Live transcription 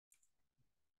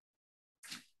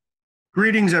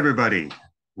Greetings, everybody.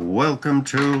 Welcome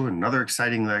to another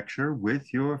exciting lecture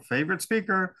with your favorite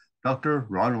speaker, Dr.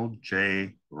 Ronald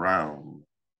J. Brown.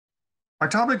 Our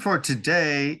topic for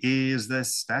today is the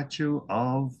Statue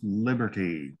of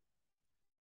Liberty.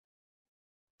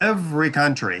 Every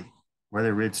country,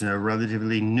 whether it's a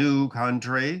relatively new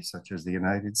country, such as the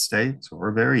United States, or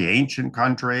a very ancient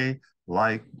country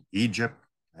like Egypt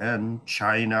and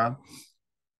China,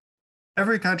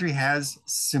 every country has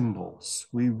symbols.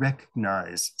 We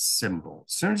recognize symbols.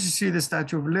 As soon as you see the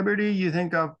Statue of Liberty, you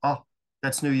think of, oh,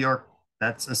 that's New York.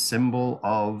 That's a symbol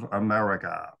of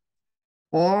America.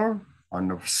 Or on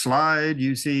the slide,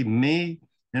 you see me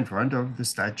in front of the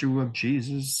statue of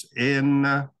Jesus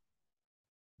in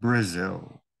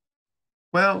Brazil.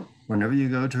 Well, whenever you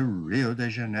go to Rio de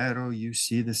Janeiro, you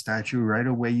see the statue right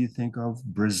away, you think of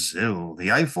Brazil.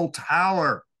 The Eiffel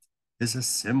Tower is a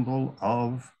symbol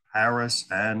of Paris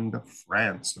and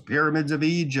France. The pyramids of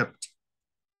Egypt.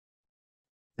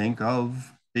 Think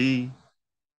of the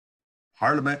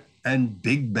Parliament and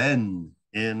Big Ben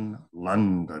in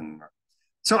London.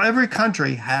 So every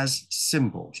country has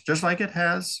symbols, just like it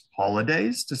has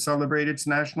holidays to celebrate its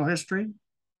national history,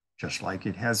 just like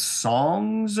it has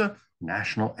songs,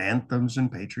 national anthems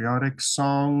and patriotic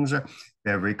songs.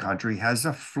 Every country has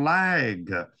a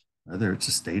flag, whether it's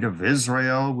the state of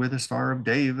Israel with the Star of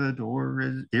David,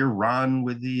 or Iran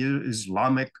with the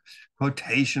Islamic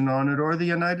quotation on it, or the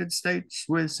United States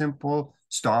with simple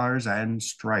stars and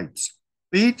stripes.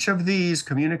 Each of these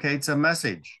communicates a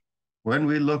message. When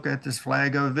we look at this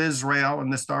flag of Israel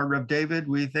and the Star of David,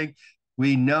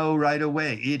 we know right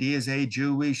away it is a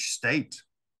Jewish state.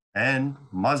 And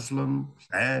Muslims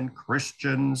and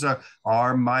Christians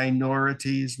are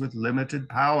minorities with limited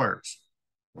powers.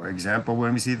 For example,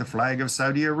 when we see the flag of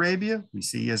Saudi Arabia, we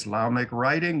see Islamic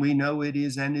writing. We know it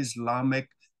is an Islamic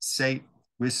state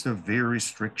with severe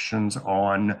restrictions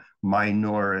on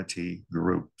minority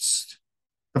groups.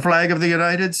 The flag of the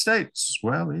United States,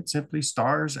 well, it's simply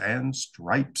stars and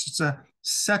stripes. It's a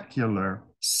secular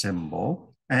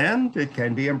symbol, and it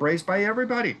can be embraced by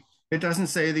everybody. It doesn't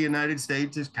say the United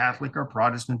States is Catholic or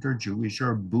Protestant or Jewish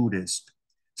or Buddhist.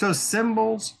 So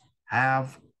symbols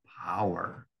have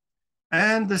power.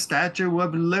 And the Statue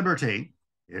of Liberty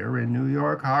here in New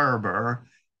York Harbor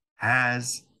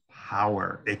has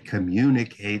power. It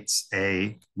communicates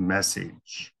a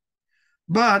message.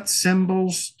 But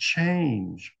symbols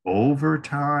change over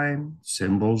time.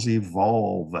 Symbols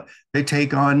evolve. They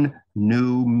take on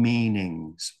new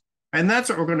meanings. And that's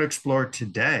what we're going to explore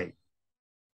today.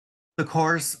 The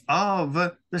course of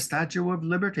the Statue of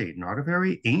Liberty, not a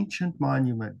very ancient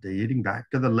monument dating back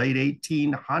to the late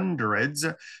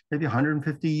 1800s, maybe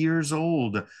 150 years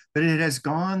old, but it has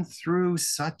gone through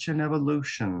such an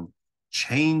evolution,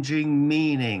 changing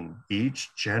meaning each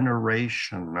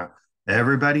generation,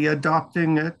 everybody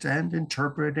adopting it and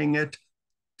interpreting it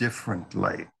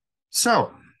differently.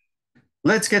 So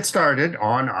let's get started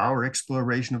on our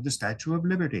exploration of the Statue of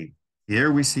Liberty.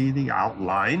 Here we see the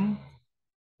outline.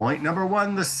 Point number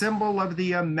one, the symbol of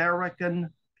the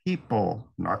American people,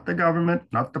 not the government,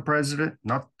 not the president,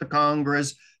 not the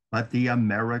Congress, but the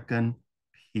American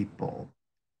people.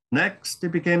 Next,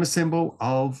 it became a symbol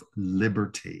of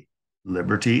liberty.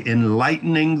 Liberty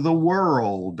enlightening the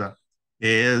world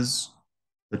is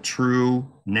the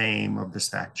true name of the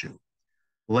statue.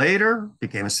 Later,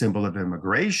 became a symbol of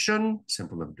immigration,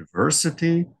 symbol of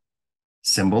diversity,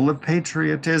 symbol of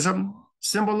patriotism,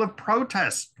 symbol of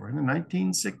protest in the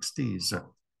 1960s,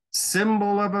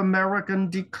 symbol of American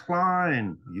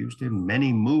decline, used in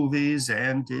many movies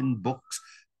and in books,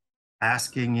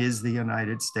 asking, is the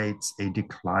United States a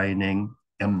declining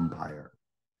empire?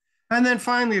 And then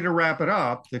finally, to wrap it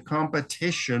up, the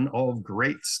competition of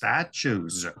great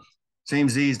statues.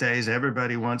 Seems these days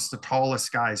everybody wants the tallest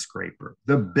skyscraper,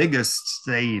 the biggest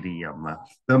stadium,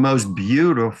 the most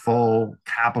beautiful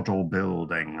Capitol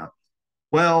building.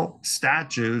 Well,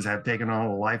 statues have taken on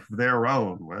a life of their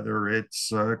own, whether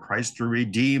it's Christ the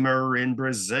Redeemer in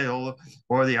Brazil,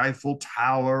 or the Eiffel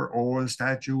Tower, or the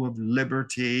Statue of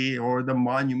Liberty, or the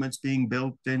monuments being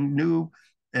built in new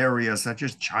areas such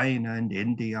as China and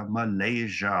India,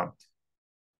 Malaysia.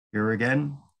 Here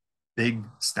again, big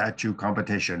statue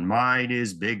competition. Mine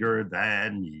is bigger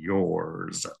than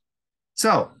yours.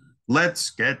 So let's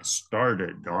get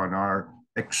started on our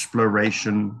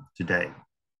exploration today.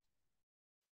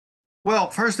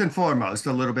 Well, first and foremost,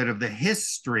 a little bit of the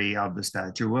history of the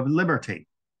Statue of Liberty.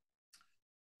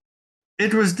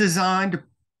 It was designed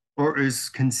or is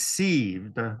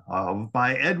conceived of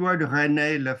by Edward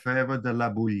René Lefebvre de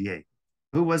La Bouillie,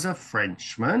 who was a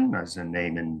Frenchman, as the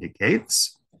name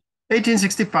indicates.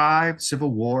 1865,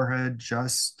 Civil War had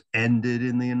just ended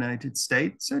in the United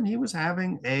States, and he was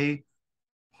having a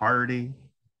party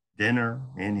dinner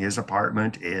in his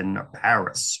apartment in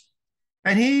Paris.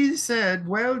 And he said,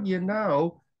 well,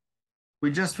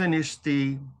 we just finished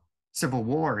the Civil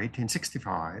War,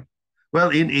 1865. Well,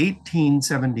 in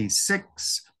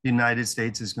 1876, the United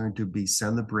States is going to be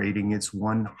celebrating its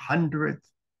 100th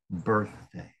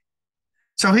birthday.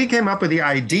 So he came up with the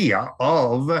idea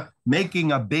of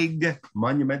making a big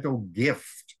monumental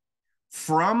gift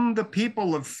from the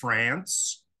people of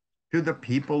France to the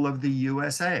people of the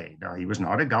USA. Now, he was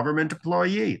not a government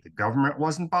employee. The government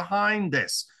wasn't behind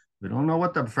this. We don't know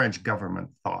what the French government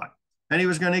thought. And he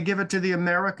was going to give it to the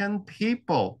American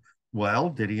people. Well,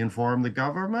 did he inform the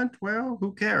government? Well,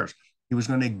 who cares? He was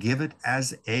going to give it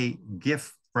as a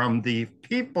gift from the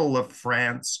people of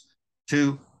France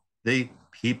to the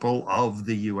people of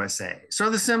the USA. So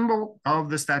the symbol of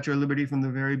the Statue of Liberty from the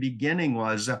very beginning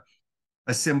was a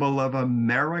symbol of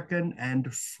American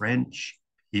and French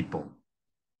people.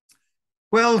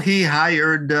 Well, he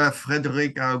hired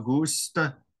Frederic Auguste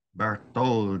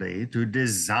Bartholdi to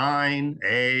design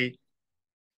a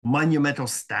monumental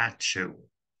statue.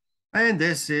 And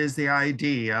this is the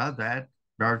idea that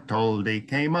Bartholdi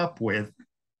came up with.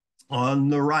 On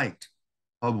the right,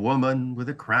 a woman with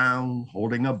a crown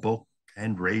holding a book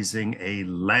and raising a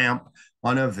lamp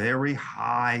on a very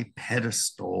high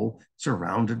pedestal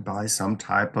surrounded by some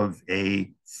type of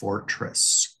a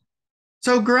fortress.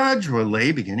 So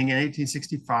gradually, beginning in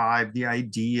 1865, the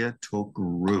idea took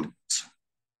root.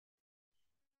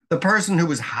 The person who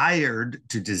was hired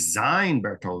to design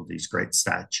Bartholdi's great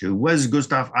statue was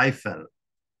Gustave Eiffel.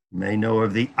 You may know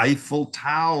of the Eiffel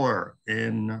Tower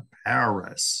in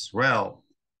Paris. Well,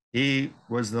 he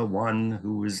was the one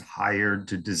who was hired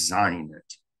to design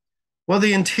it. Well,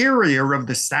 the interior of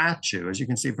the statue, as you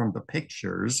can see from the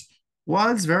pictures,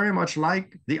 was very much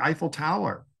like the Eiffel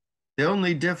Tower. The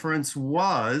only difference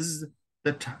was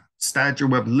the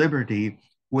Statue of Liberty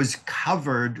was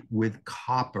covered with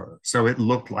copper, so it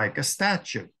looked like a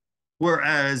statue.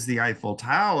 Whereas the Eiffel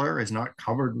Tower is not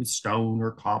covered with stone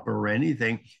or copper or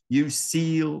anything. You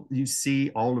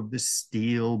see all of the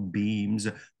steel beams,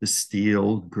 the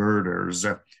steel girders,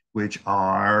 which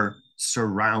are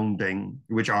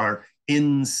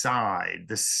inside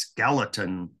the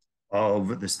skeleton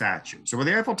of the statue. So with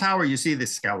the Eiffel Tower, you see the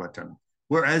skeleton.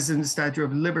 Whereas in the Statue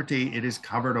of Liberty, it is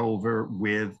covered over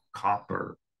with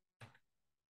copper.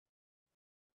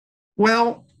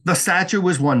 Well, the statue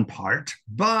was one part,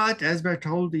 but as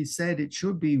Bartholdi said, it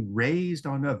should be raised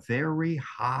on a very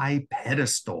high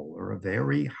pedestal or a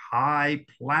very high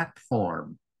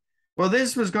platform. Well,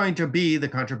 this was going to be the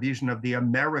contribution of the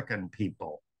American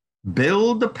people.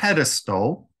 Build the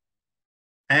pedestal,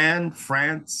 and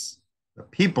France, the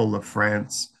people of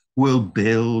France, will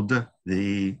build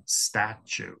the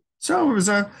statue. So it was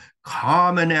a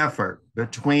common effort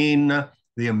between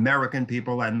the American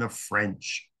people and the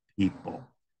French people.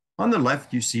 On the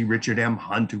left, you see Richard M.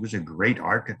 Hunt, who was a great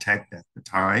architect at the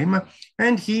time,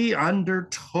 and he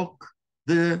undertook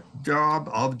the job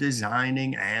of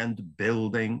designing and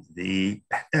building the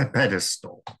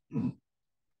pedestal.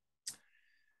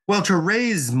 Well, to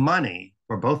raise money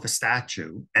for both the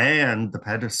statue and the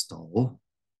pedestal,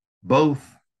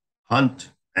 both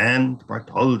Hunt and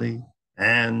Bartholdi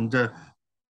and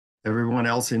everyone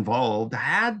else involved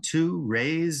had to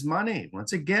raise money.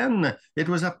 Once again, it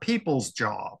was a people's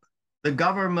job. The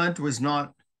government was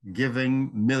not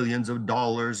giving millions of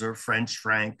dollars or French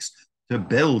francs to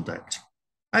build it.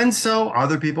 And so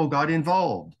other people got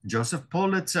involved. Joseph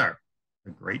Pulitzer,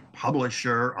 the great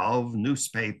publisher of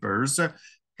newspapers,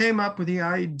 came up with the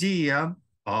idea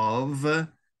of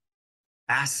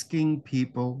asking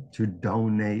people to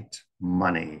donate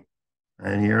money.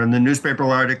 And here in the newspaper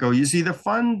article, you see the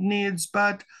fund needs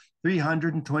but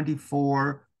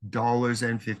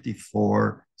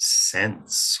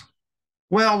 $324.54.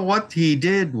 Well, what he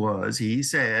did was he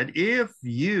said, if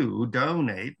you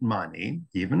donate money,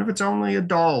 even if it's only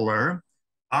 $1,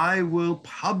 I will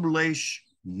publish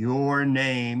your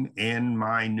name in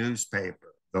my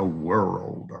newspaper, The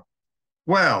World.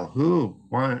 Well, who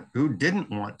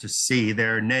didn't want to see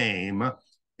their name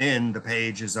in the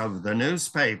pages of the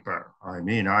newspaper? I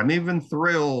mean, I'm even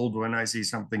thrilled when I see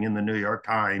something in the New York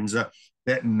Times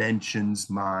that mentions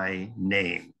my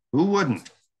name. Who wouldn't?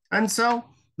 And so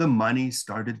the money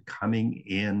started coming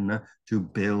in to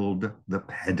build the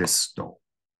pedestal.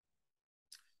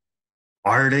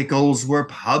 Articles were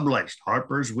published.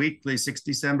 Harper's Weekly, 6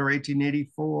 December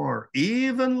 1884.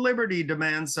 Even Liberty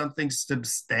demands something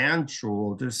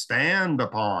substantial to stand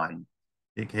upon.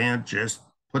 You can't just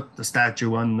put the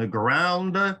statue on the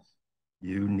ground.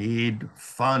 You need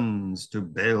funds to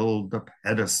build the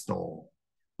pedestal.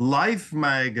 Life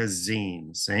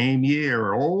magazine, same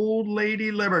year, Old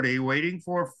Lady Liberty waiting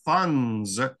for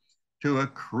funds to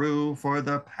accrue for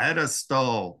the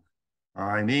pedestal.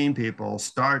 I mean, people,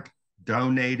 start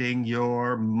donating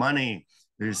your money.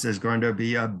 This is going to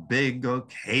be a big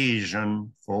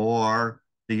occasion for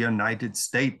the United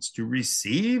States to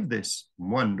receive this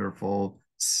wonderful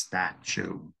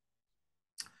statue.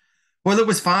 Well, it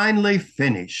was finally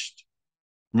finished,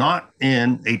 not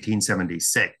in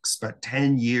 1876, but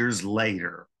 10 years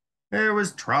later. There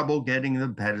was trouble getting the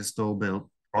pedestal built,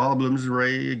 problems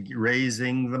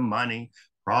raising the money,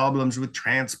 problems with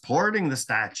transporting the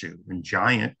statue in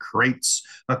giant crates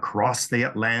across the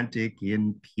Atlantic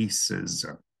in pieces.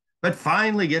 But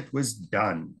finally, it was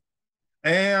done,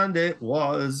 and it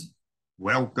was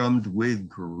welcomed with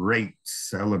great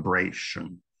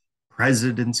celebration.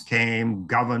 Presidents came,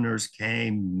 governors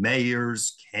came,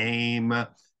 mayors came,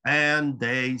 and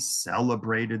they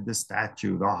celebrated the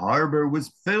statue. The harbor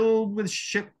was filled with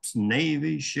ships,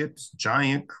 Navy ships,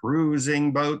 giant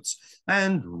cruising boats,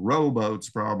 and rowboats,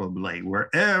 probably, where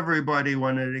everybody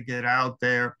wanted to get out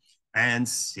there and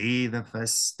see the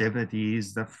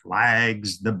festivities, the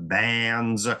flags, the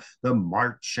bands, the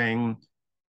marching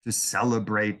to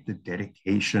celebrate the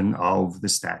dedication of the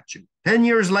statue. 10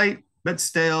 years late, but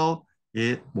still,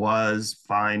 it was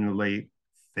finally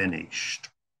finished.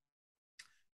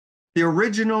 The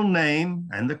original name,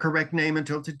 and the correct name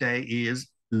until today, is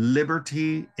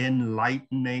Liberty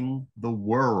Enlightening the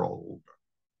World.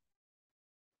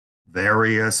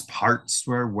 Various parts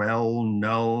were well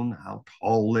known, how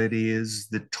tall it is,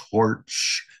 the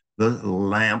torch, the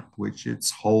lamp which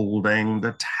it's holding,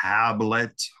 the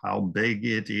tablet, how big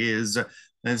it is.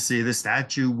 Let's see, the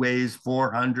statue weighs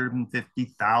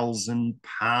 450,000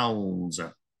 pounds.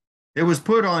 It was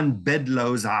put on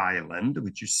Bedloes Island,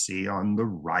 which you see on the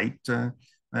right,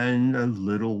 and a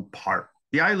little park.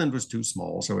 The island was too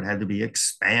small, so it had to be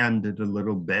expanded a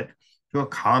little bit to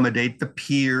accommodate the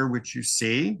pier, which you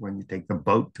see when you take the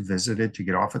boat to visit it. You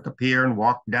get off at the pier and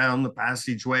walk down the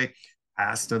passageway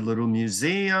past a little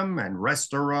museum and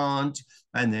restaurant,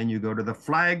 and then you go to the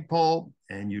flagpole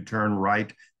and you turn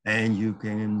right and you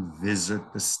can visit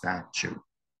the statue.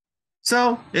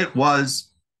 So it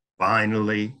was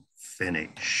finally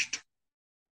finished.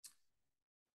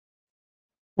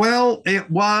 Well,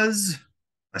 it was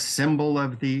a symbol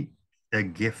of a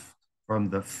gift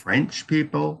from the French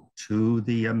people to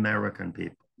the American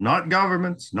people. Not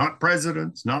governments, not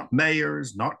presidents, not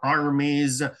mayors, not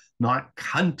armies, not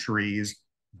countries,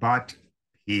 but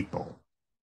people.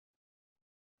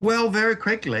 Well, very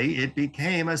quickly, it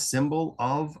became a symbol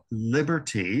of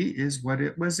liberty, is what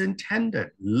it was intended.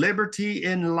 Liberty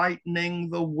enlightening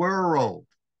the world.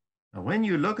 Now, when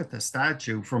you look at the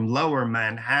statue from Lower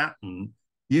Manhattan,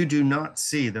 you do not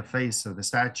see the face of the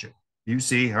statue. You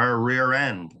see her rear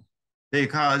end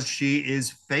because she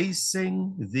is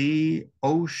facing the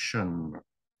ocean.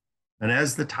 And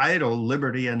as the title,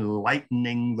 Liberty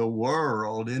Enlightening the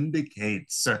World,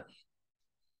 indicates,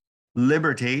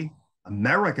 liberty,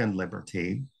 American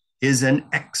liberty, is an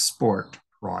export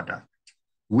product.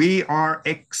 We are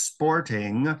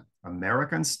exporting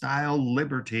American-style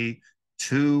liberty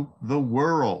to the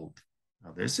world.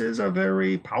 Now, this is a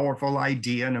very powerful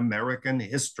idea in American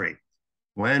history.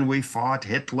 When we fought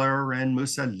Hitler and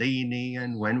Mussolini,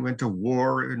 and when we went to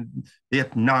war in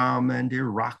Vietnam and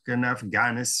Iraq and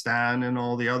Afghanistan and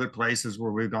all the other places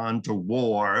where we've gone to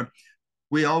war,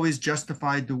 we always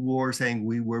justified the war saying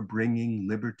we were bringing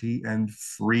liberty and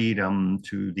freedom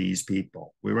to these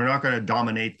people. We were not going to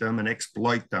dominate them and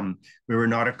exploit them. We were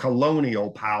not a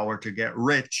colonial power to get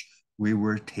rich. We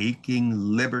were taking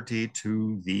liberty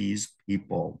to these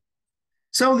people.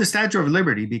 So the Statue of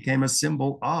Liberty became a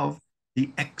symbol of the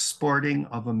exporting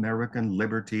of American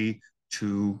liberty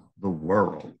to the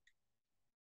world.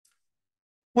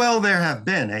 Well, there have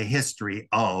been a history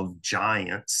of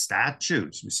giant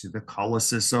statues. We see the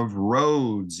Colossus of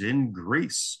Rhodes in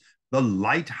Greece, the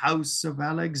Lighthouse of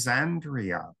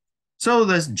Alexandria. So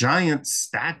this giant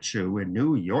statue in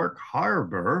New York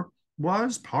Harbor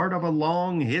was part of a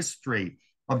long history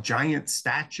of giant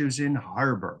statues in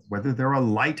harbor, whether they're a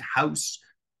lighthouse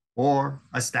or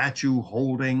a statue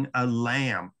holding a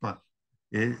lamp.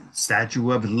 The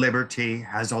Statue of Liberty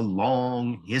has a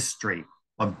long history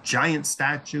of giant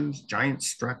statues, giant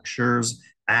structures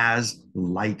as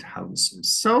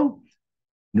lighthouses. So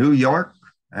New York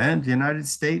and the United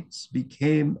States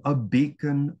became a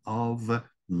beacon of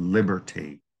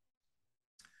liberty.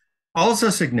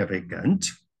 Also significant,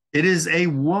 it is a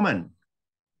woman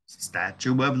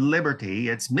Statue of Liberty,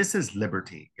 it's Mrs.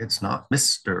 Liberty. It's not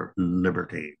Mr.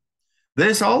 Liberty.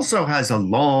 This also has a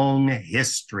long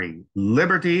history.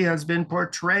 Liberty has been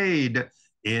portrayed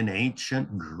in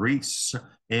ancient Greece,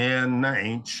 in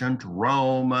ancient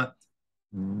Rome,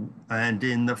 and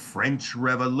in the French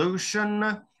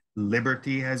Revolution.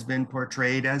 Liberty has been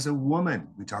portrayed as a woman.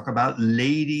 We talk about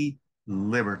Lady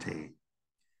Liberty.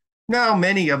 Now,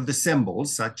 many of the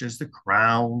symbols, such as the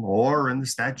crown or in the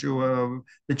statue of,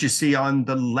 that you see on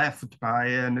the left by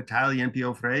an Italian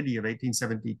Pio Freddi of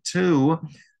 1872,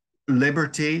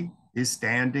 liberty is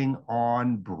standing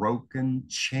on broken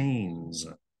chains.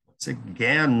 Once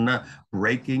again,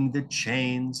 breaking the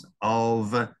chains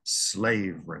of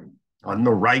slavery. On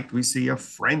the right, we see a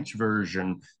French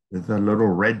version with a little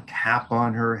red cap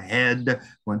on her head.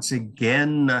 Once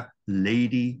again,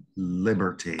 Lady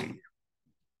Liberty.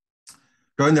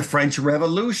 During the French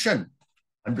Revolution,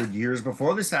 100 years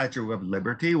before the Statue of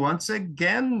Liberty, once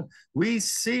again, we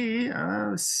see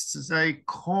a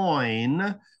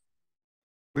coin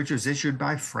which was issued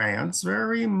by France,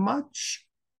 very much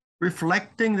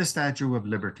reflecting the Statue of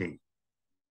Liberty.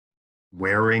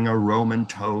 Wearing a Roman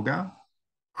toga,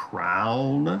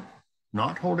 crown,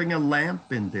 not holding a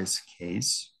lamp in this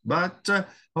case, but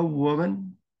a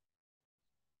woman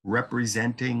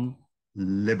representing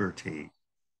liberty.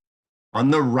 On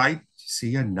the right,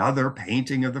 see another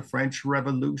painting of the French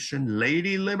Revolution,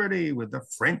 Lady Liberty with the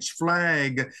French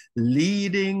flag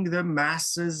leading the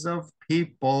masses of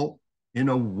people in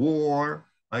a war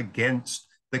against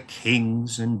the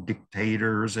kings and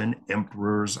dictators and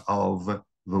emperors of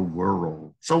the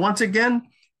world. So once again,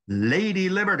 Lady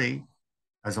Liberty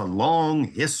has a long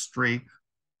history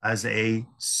as a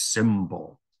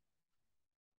symbol.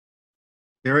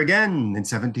 Here again, in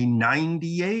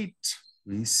 1798,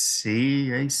 we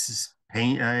see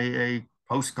a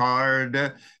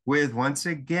postcard with, once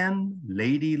again,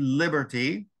 Lady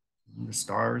Liberty, the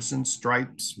stars and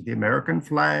stripes with the American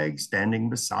flag standing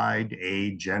beside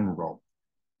a general.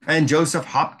 And Joseph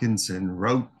Hopkinson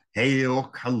wrote, "Hail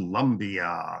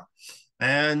Columbia."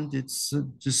 And it's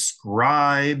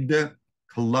described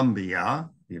Columbia,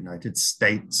 the United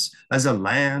States, as a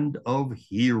land of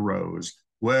heroes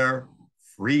where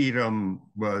freedom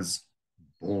was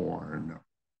born.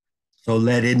 So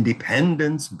let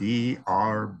independence be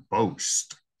our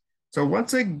boast. So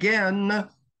once again,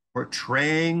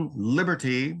 portraying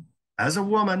liberty as a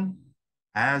woman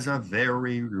has a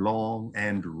very long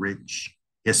and rich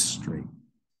history.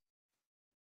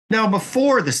 Now,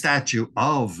 before the Statue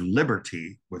of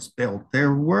Liberty was built,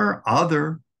 there were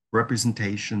other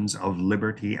representations of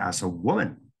liberty as a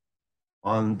woman.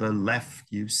 On the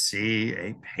left, you see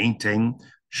a painting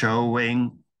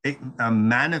showing a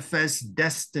manifest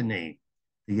destiny,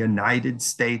 the United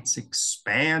States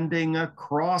expanding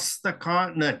across the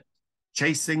continent,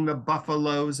 chasing the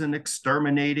buffaloes and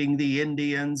exterminating the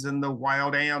Indians and the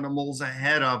wild animals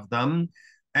ahead of them,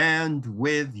 and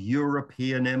with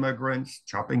European immigrants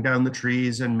chopping down the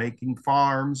trees and making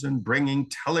farms and bringing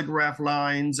telegraph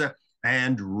lines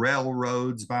and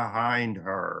railroads behind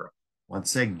her.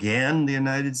 Once again, the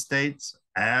United States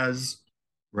as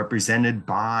represented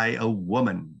by a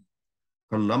woman.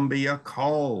 Columbia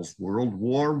calls, World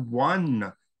War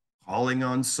I, calling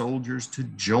on soldiers to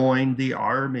join the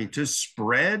army, to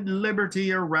spread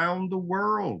liberty around the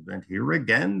world. And here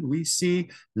again, we see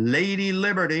Lady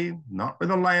Liberty, not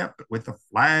with a lamp, but with a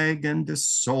flag and a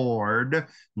sword,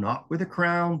 not with a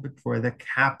crown, but for the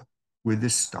cap with the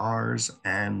stars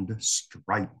and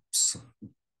stripes.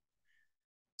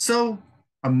 So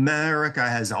America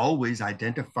has always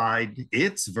identified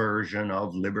its version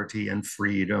of liberty and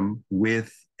freedom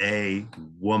with a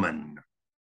woman.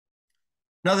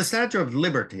 Now, the Statue of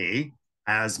Liberty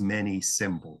has many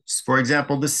symbols. For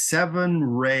example, the 7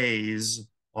 rays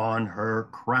on her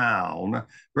crown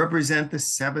represent the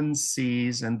 7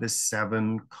 seas and the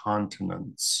 7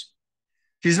 continents.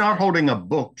 She's not holding a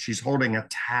book, she's holding a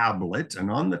tablet, and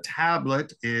on the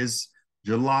tablet is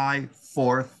July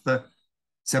 4th,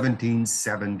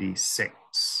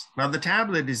 1776. Now, the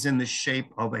tablet is in the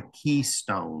shape of a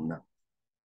keystone,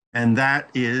 and that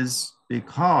is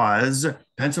because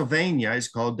Pennsylvania is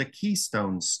called the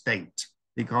Keystone State,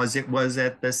 because it was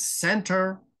at the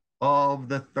center of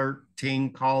the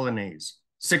 13 colonies,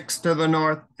 6 to the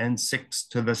north and 6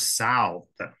 to the south.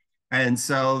 And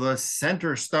so the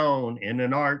center stone in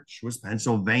an arch was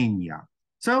Pennsylvania.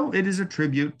 So it is a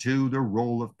tribute to the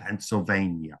role of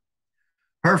Pennsylvania.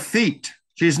 Her feet,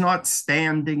 she's not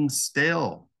standing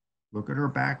still. Look at her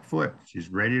back foot. She's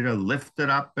ready to lift it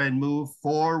up and move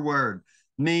forward,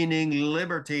 meaning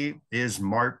liberty is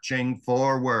marching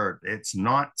forward. It's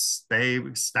not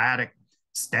static,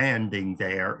 standing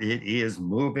there. It is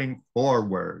moving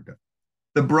forward.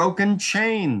 The broken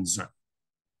chains,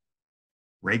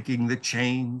 breaking the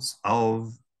chains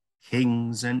of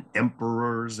kings and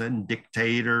emperors and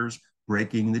dictators,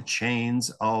 breaking the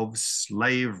chains of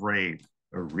slavery.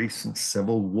 A recent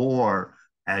civil war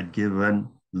had given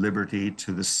liberty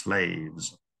to the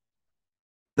slaves.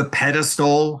 The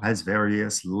pedestal has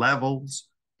various levels.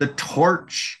 The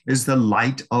torch is the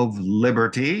light of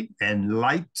liberty,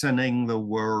 enlightening the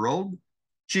world.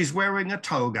 She's wearing a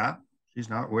toga. She's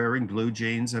not wearing blue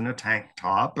jeans and a tank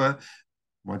top.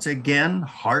 Once again,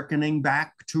 hearkening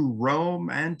back to Rome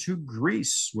and to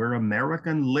Greece, where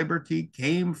American liberty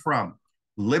came from.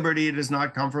 Liberty does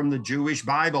not come from the Jewish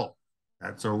Bible.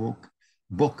 That's a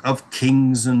book of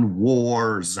kings and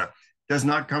wars. It does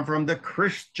not come from the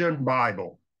Christian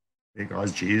Bible,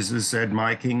 because Jesus said,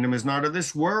 my kingdom is not of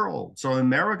this world. So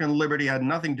American liberty had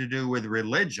nothing to do with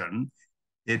religion.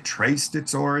 It traced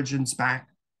its origins back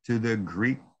to the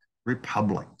Greek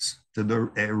republics, to the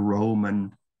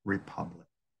Roman Republic.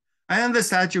 And the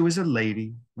statue is a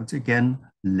lady, once again,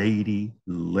 Lady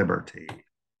Liberty.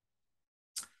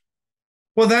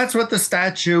 Well, that's what the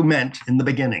statue meant in the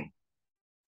beginning.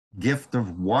 Gift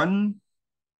of one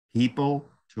people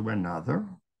to another,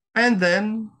 and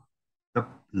then the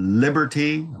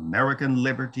liberty, American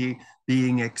liberty,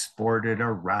 being exported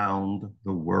around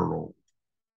the world.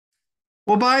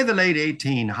 Well, by the late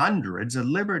 1800s,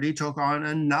 liberty took on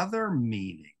another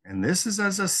meaning, and this is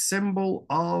as a symbol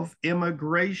of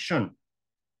immigration.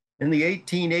 In the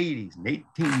 1880s and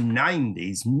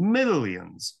 1890s,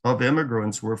 millions of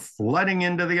immigrants were flooding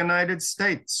into the United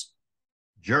States.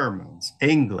 Germans,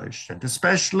 English, and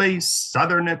especially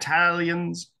Southern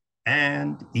Italians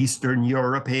and Eastern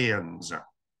Europeans,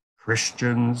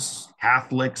 Christians,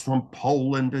 Catholics from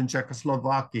Poland and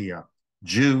Czechoslovakia,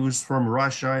 Jews from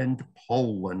Russia and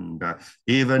Poland,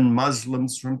 even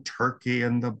Muslims from Turkey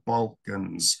and the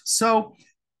Balkans. So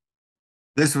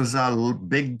this was a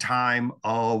big time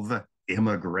of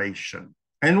immigration.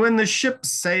 And when the ship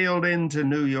sailed into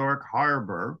New York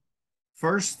Harbor,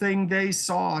 first thing they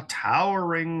saw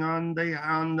towering on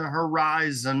the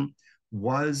horizon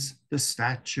was the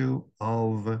Statue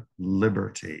of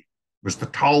Liberty. It was the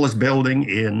tallest building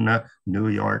in New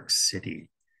York City.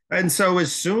 And so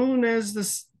as soon as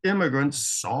the immigrants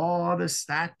saw the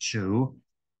statue,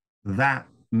 that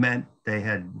meant they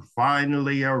had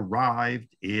finally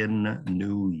arrived in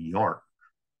New York.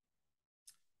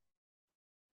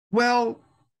 Well,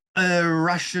 a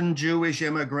Russian Jewish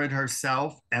immigrant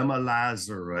herself, Emma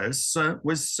Lazarus,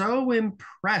 was so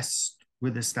impressed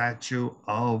with the Statue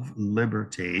of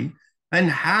Liberty and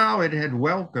how it had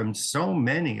welcomed so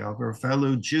many of her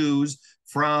fellow Jews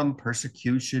from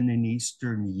persecution in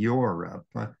Eastern Europe,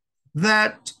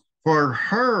 that for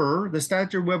her, the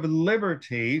Statue of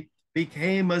Liberty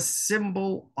became a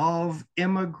symbol of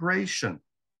immigration.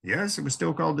 Yes, it was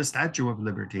still called the Statue of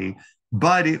Liberty,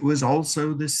 but it was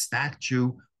also the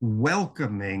statue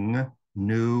welcoming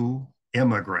new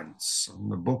immigrants. In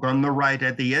the book on the right,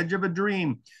 At the Edge of a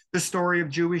Dream, the story of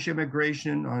Jewish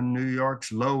immigration on New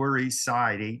York's Lower East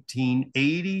Side,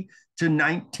 1880 to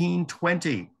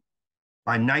 1920.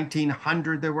 By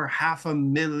 1900, there were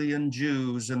 500,000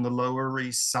 Jews in the Lower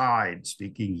East Side,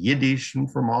 speaking Yiddish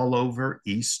and from all over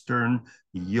Eastern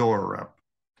Europe.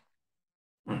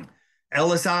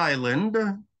 Ellis Island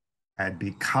had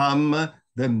become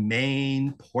the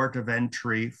main port of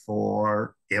entry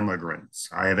for immigrants.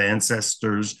 I have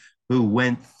ancestors who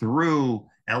went through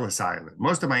Ellis Island.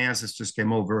 Most of my ancestors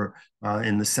came over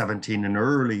in the 17 and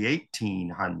early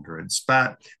 1800s,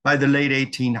 but by the late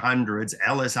 1800s,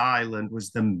 Ellis Island was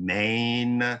the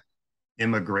main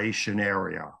immigration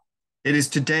area. It is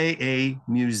today a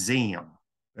museum.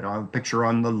 But on the picture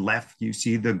on the left, you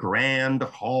see the Grand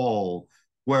Hall,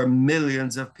 where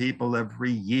millions of people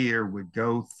every year would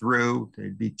go through.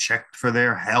 They'd be checked for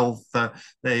their health.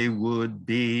 They would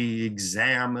be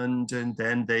examined, and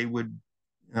then they would,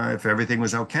 if everything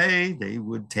was okay, they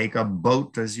would take a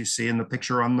boat, as you see in the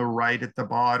picture on the right at the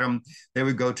bottom. They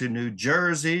would go to New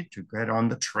Jersey to get on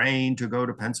the train to go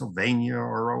to Pennsylvania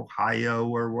or Ohio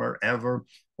or wherever.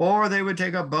 Or they would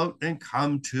take a boat and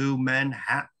come to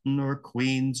Manhattan or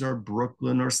Queens or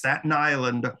Brooklyn or Staten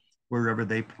Island, wherever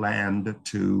they planned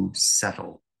to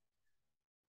settle.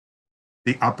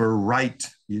 The upper right,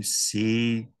 you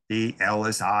see the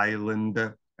Ellis Island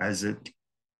as it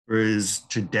is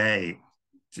today.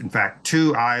 In fact,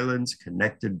 two islands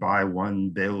connected by one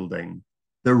building.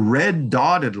 The red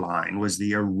dotted line was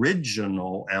the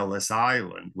original Ellis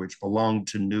Island, which belonged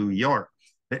to New York.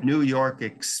 But New York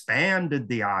expanded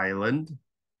the island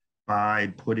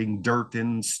by putting dirt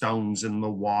and stones in the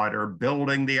water,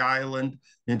 building the island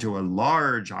into a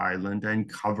large island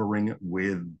and covering it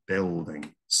with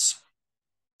buildings.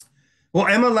 Well,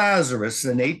 Emma Lazarus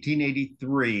in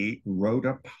 1883 wrote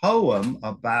a poem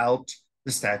about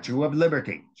the Statue of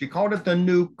Liberty. She called it the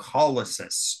New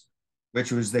Colossus,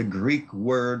 which was the Greek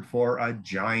word for a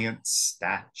giant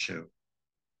statue.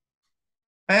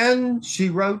 And she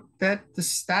wrote that the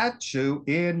statue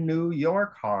in New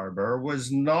York Harbor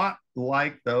was not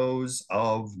like those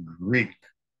of Greek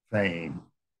fame.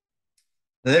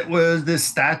 The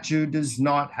statue does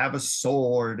not have a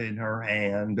sword in her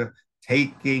hand,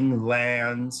 taking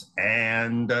lands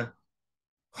and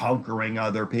conquering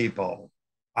other people.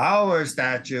 Our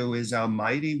statue is a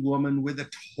mighty woman with a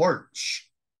torch,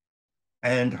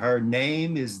 and her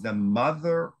name is the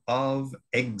Mother of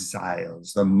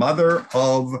Exiles, the Mother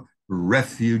of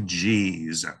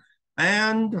Refugees.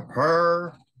 And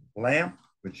her lamp,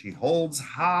 which she holds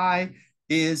high,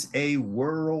 is a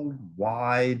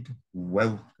worldwide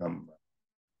welcome.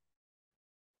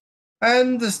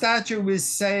 And the statue is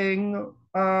saying,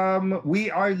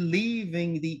 we are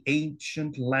leaving the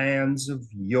ancient lands of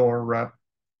Europe.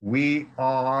 We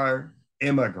are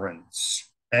immigrants.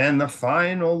 And the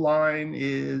final line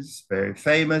is very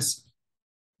famous.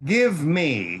 Give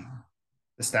me,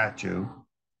 the statue,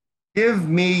 give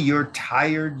me your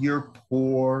tired, your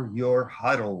poor, your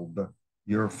huddled,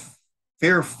 your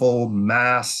fearful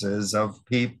masses of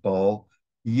people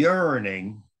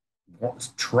yearning,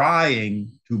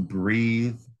 trying to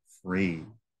breathe free.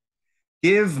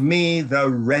 Give me the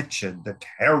wretched, the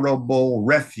terrible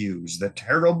refuse, the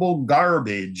terrible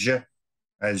garbage,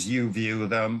 as you view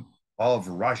them, of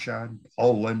Russia,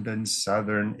 Poland, and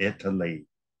southern Italy.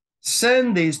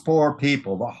 Send these poor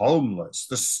people, the homeless,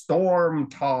 the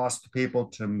storm-tossed people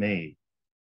to me.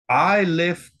 I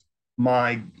lift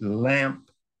my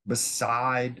lamp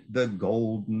beside the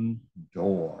golden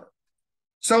door.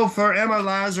 So for Emma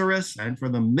Lazarus and for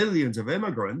the millions of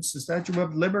immigrants, the Statue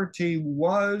of Liberty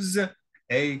was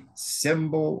a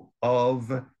symbol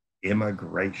of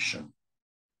immigration.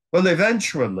 Well,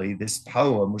 eventually, this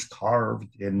poem was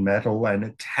carved in metal and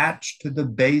attached to the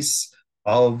base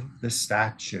of the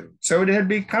statue. So it had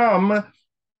become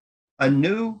a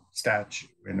new statue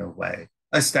in a way,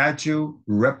 a statue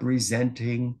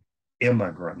representing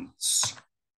immigrants.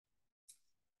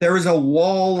 There is a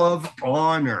wall of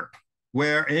honor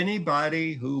where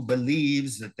anybody who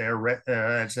believes that their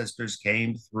ancestors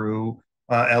came through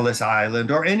Ellis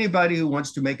Island, or anybody who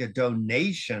wants to make a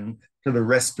donation to the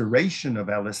restoration of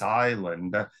Ellis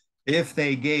Island, if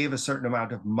they gave a certain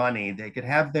amount of money, they could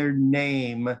have their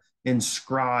name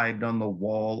inscribed on the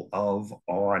wall of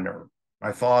honor.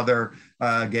 My father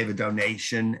gave a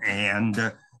donation, and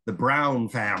the Brown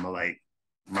family,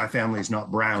 my family's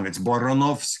not Brown, it's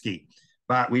Boronovsky,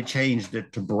 but we changed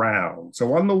it to Brown.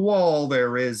 So on the wall,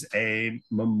 there is a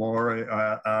memorial,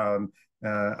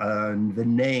 the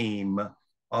name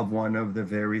of one of the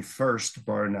very first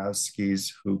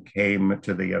Baranowskis who came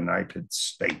to the United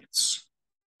States.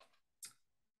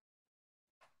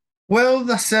 Well,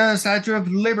 the Statue of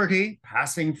Liberty,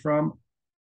 passing from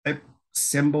a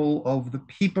symbol of the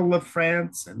people of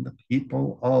France and the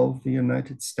people of the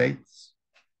United States,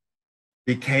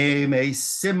 became a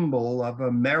symbol of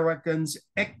Americans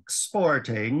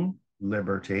exporting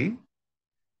liberty.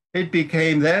 It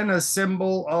became then a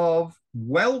symbol of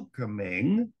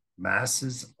welcoming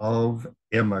masses of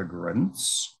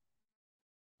immigrants,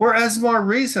 whereas more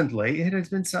recently it has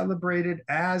been celebrated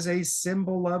as a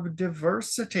symbol of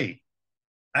diversity,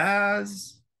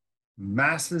 as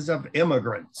masses of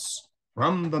immigrants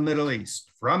from the Middle East,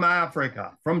 from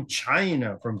Africa, from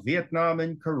China, from Vietnam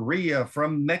and Korea,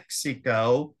 from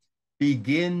Mexico,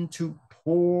 begin to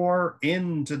pour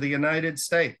into the United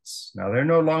States. Now, they're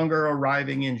no longer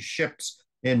arriving in ships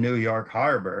in New York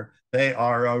Harbor. They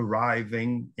are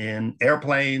arriving in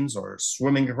airplanes or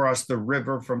swimming across the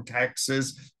river from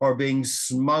Texas or being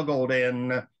smuggled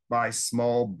in by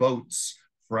small boats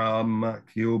from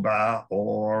Cuba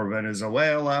or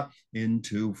Venezuela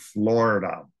into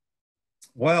Florida.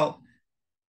 Well,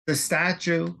 the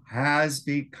statue has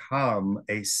become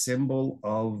a symbol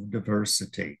of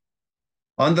diversity.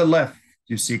 On the left,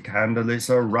 you see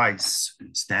Condoleezza Rice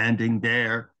standing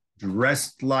there,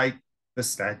 dressed like the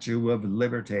Statue of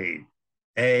Liberty,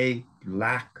 a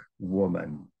Black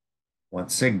woman,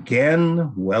 once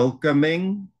again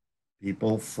welcoming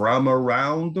people from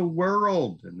around the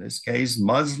world, in this case,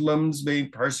 Muslims being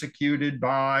persecuted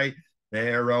by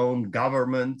their own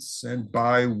governments and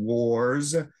by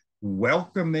wars,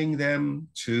 welcoming them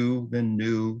to the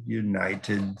new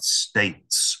United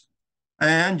States.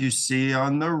 And you see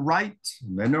on the right,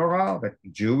 menorah, the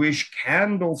Jewish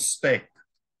candlestick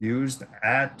used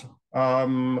at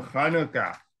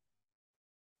Hanukkah.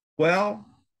 Well,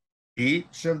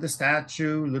 each of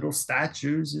the little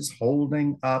statues, is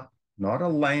holding up not a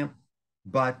lamp,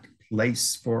 but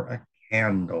place for a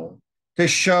candle to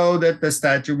show that the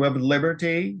Statue of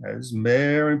Liberty is a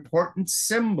very important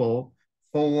symbol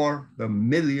for the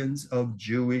millions of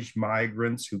Jewish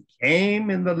migrants who came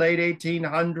in the late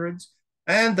 1800s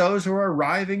and those who are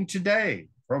arriving today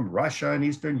from Russia and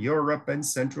Eastern Europe and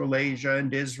Central Asia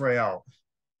and Israel.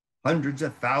 Hundreds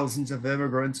of thousands of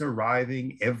immigrants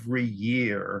arriving every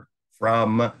year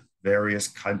from various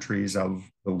countries of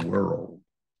the world.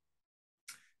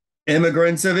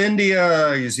 Immigrants of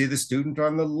India, you see the student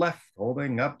on the left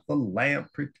holding up the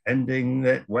lamp, pretending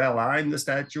that, well, I'm the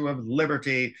Statue of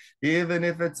Liberty, even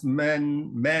if it's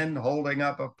men holding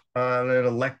up an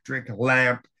electric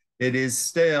lamp, it is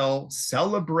still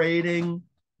celebrating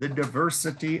the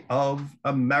diversity of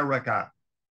America.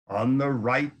 On the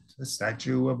right, a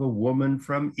statue of a woman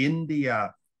from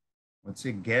India, once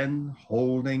again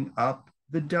holding up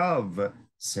the dove,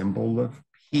 symbol of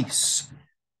peace.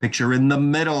 Picture in the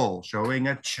middle showing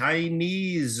a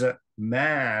Chinese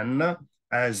man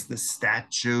as the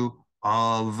Statue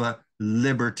of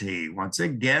Liberty. Once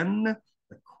again,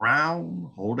 the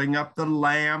crown holding up the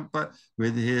lamp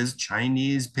with his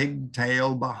Chinese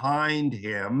pigtail behind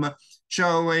him,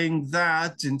 showing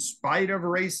that in spite of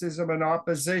racism and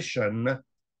opposition,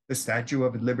 the Statue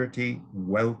of Liberty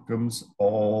welcomes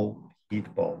all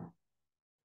people.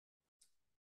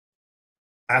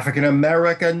 African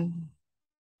American,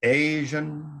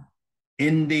 Asian,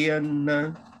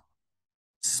 Indian,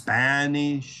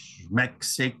 Spanish,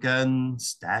 Mexican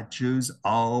statues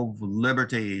of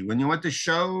liberty. When you want to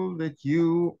show that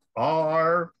you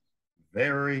are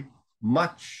very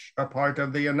much a part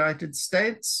of the United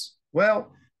States,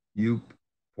 well, you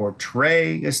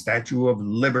portray a Statue of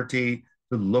Liberty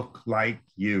to look like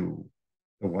you.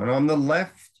 The one on the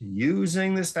left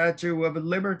using the Statue of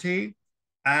Liberty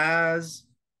as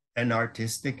an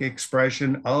artistic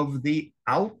expression of the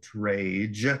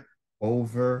outrage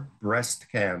over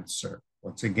breast cancer.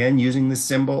 Once again, using the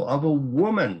symbol of a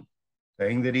woman,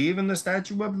 saying that even the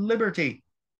Statue of Liberty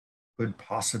could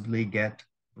possibly get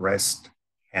breast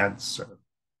cancer.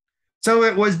 So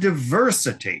it was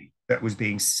diversity that was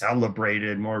being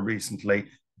celebrated more recently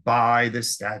by the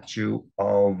Statue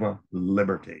of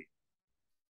Liberty.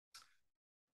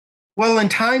 Well, in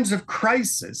times of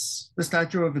crisis, the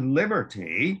Statue of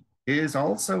Liberty is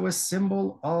also a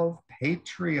symbol of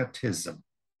patriotism.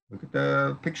 Look at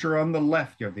the picture on the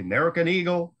left. You have the American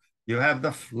eagle, you have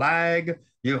the flag,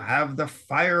 you have the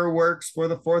fireworks for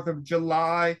the 4th of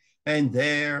July, and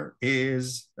there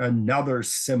is another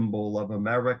symbol of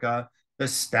America, the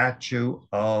Statue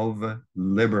of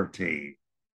Liberty.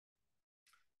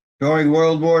 During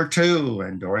World War II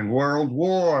and during World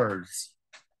Wars,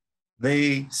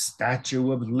 the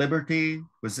Statue of Liberty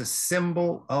was a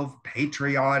symbol of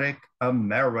patriotic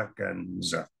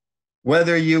Americans.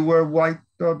 Whether you were white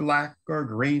or black or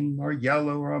green or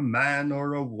yellow or a man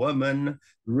or a woman,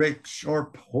 rich or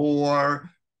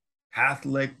poor,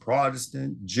 Catholic,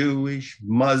 Protestant, Jewish,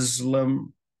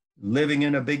 Muslim, living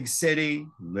in a big city,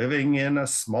 living in a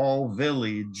small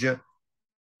village,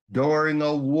 during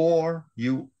a war,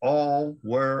 you all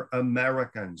were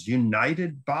Americans,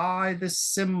 united by the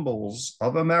symbols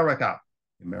of America,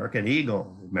 the American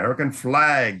eagle, the American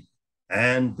flag,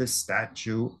 and the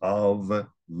Statue of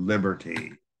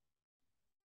Liberty.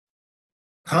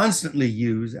 Constantly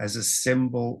used as a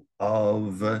symbol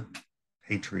of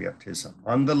patriotism.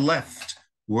 On the left,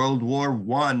 World War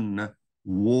I,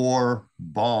 war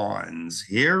bonds.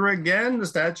 Here again, the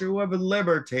Statue of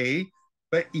Liberty,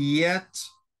 but yet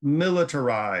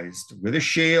militarized with a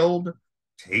shield,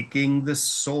 taking the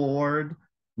sword,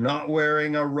 not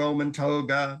wearing a Roman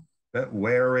toga, but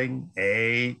wearing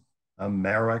an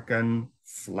American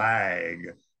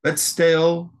flag, but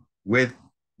still with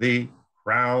the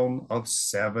crown of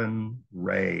 7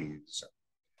 rays.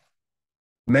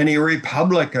 Many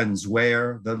Republicans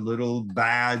wear the little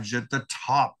badge at the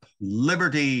top,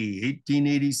 Liberty,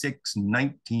 1886,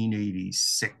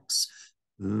 1986.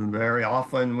 Very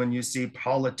often when you see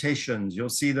politicians, you'll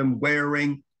see them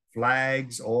wearing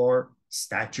flags or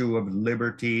Statue of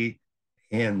Liberty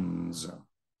pins.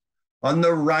 On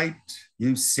the right,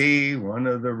 you see one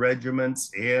of the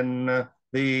regiments in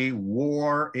the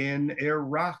war in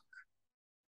Iraq.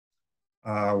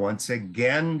 Once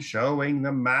again, showing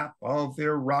the map of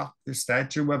Iraq, the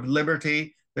Statue of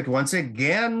Liberty, but once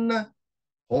again,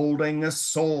 holding a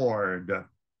sword.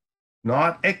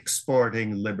 not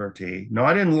exporting liberty,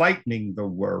 not enlightening the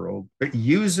world, but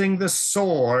using the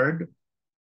sword,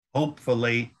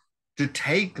 hopefully, to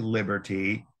take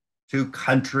liberty to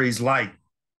countries like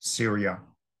Syria,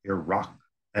 Iraq,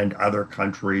 and other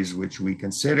countries which we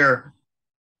consider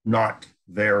not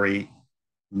very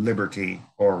liberty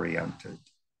oriented.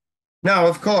 Now,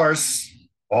 of course,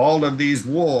 all of these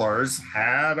wars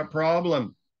had a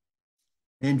problem.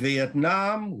 In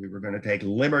Vietnam, we were going to take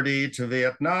liberty to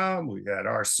Vietnam. We had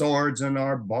our swords and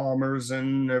our bombers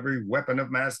and every weapon of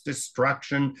mass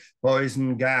destruction,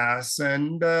 poison gas.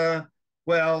 And,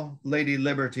 well, Lady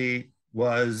Liberty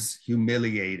was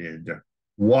humiliated.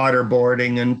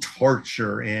 Waterboarding and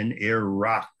torture in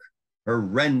Iraq,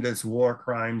 horrendous war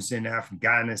crimes in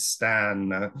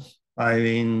Afghanistan. I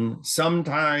mean,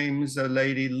 sometimes a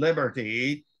Lady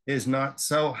Liberty is not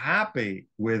so happy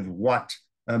with what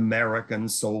American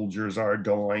soldiers are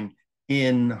doing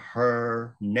in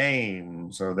her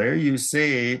name. So there you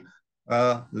see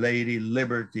Lady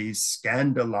Liberty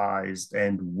scandalized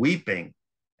and weeping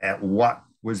at what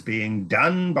was being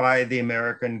done by the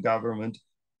American government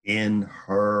in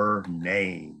her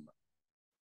name.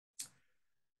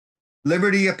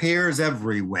 Liberty appears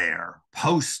everywhere.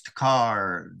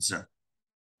 Postcards,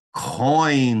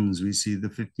 coins. We see the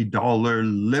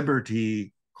 $50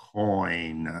 Liberty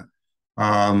coin.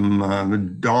 That's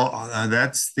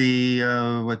the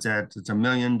what's that? It's $1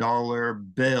 million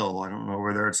bill. I don't know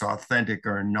whether it's authentic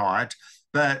or not,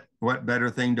 but what better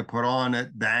thing to put on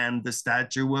it than the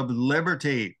Statue of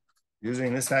Liberty?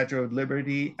 Using the Statue of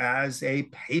Liberty as a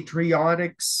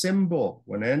patriotic symbol.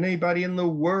 When anybody in the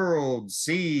world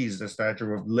sees the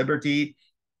Statue of Liberty,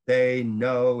 they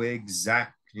know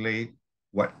exactly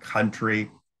what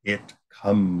country it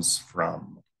comes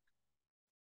from.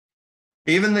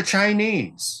 Even the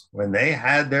Chinese, when they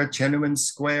had their Tiananmen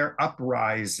Square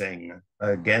uprising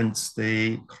against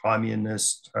the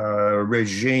communist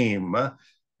regime,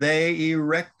 they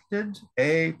erected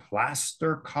a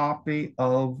plaster copy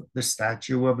of the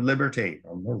Statue of Liberty.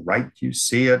 On the right, you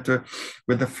see it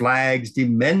with the flags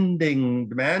demanding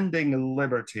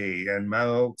liberty, and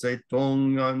Mao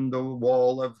Zedong on the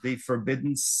wall of the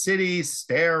Forbidden City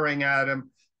staring at him.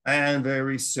 And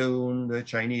very soon, the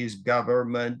Chinese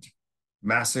government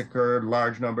massacred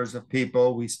large numbers of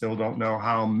people. We still don't know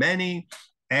how many.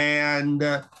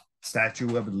 And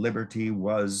Statue of Liberty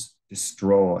was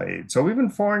destroyed. So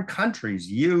even foreign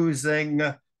countries using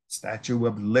Statue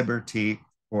of Liberty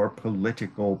for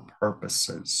political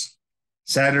purposes.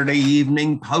 Saturday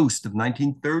Evening Post of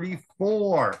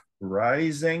 1934,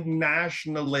 rising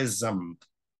nationalism.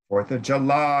 4th of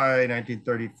July,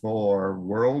 1934,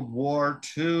 World War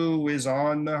II is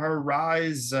on the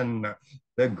horizon.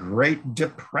 The Great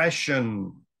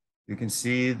Depression. You can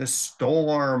see the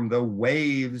storm, the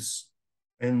waves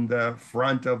in the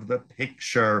front of the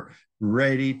picture,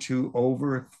 ready to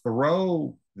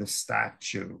overthrow the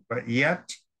statue. But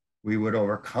yet, we would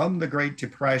overcome the Great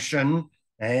Depression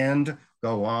and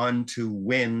go on to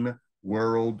win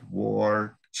World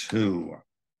War II.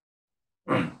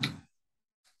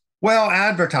 Well,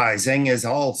 advertising is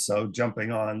also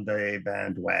jumping on the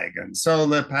bandwagon. So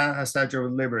the Statue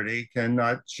of Liberty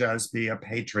cannot just be a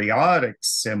patriotic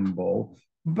symbol,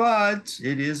 but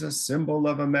it is a symbol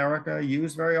of America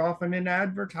used very often in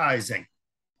advertising.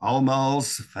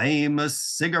 Almost famous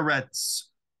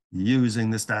cigarettes using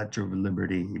the Statue of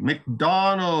Liberty.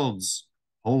 McDonald's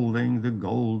holding the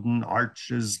golden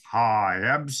arches high.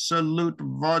 Absolute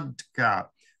vodka.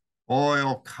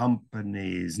 Oil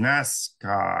companies,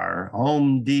 NASCAR,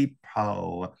 Home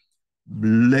Depot,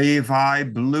 Levi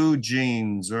blue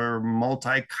jeans or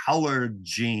multicolored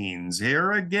jeans.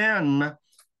 Here again,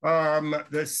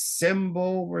 the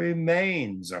symbol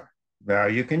remains. Now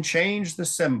you can change the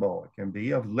symbol. It can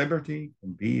be of liberty, it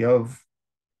can be of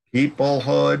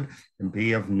peoplehood, it can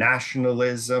be of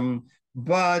nationalism,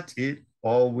 but it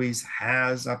always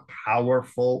has a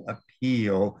powerful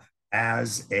appeal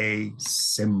as a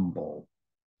symbol.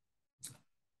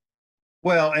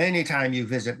 Well, anytime you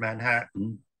visit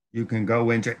Manhattan, you can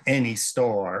go into any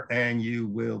store and you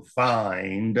will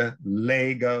find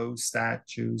Lego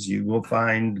statues. You will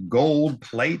find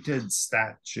gold-plated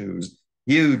statues,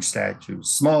 huge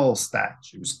statues, small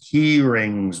statues, key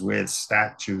rings with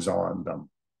statues on them.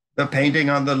 The painting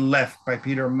on the left by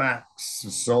Peter Max,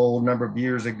 sold a number of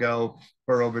years ago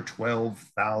for over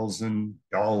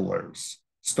 $12,000.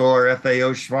 Store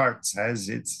FAO Schwarz has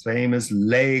its famous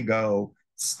Lego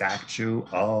Statue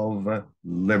of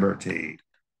Liberty.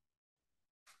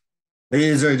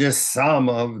 These are just some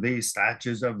of the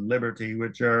statues of liberty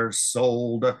which are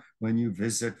sold when you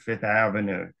visit Fifth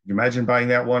Avenue. Imagine buying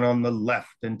that one on the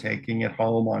left and taking it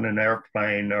home on an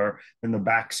airplane or in the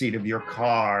backseat of your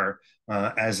car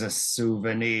as a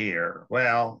souvenir.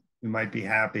 Well, you might be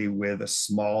happy with a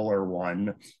smaller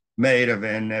one made of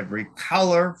in every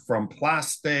color, from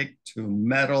plastic to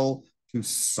metal to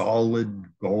solid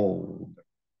gold.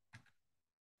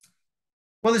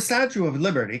 Well, the Statue of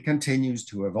Liberty continues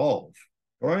to evolve.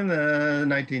 During the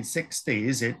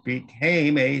 1960s, it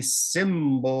became a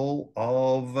symbol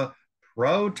of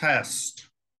protest.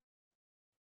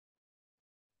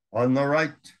 On the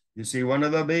right, you see one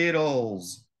of the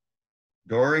Beatles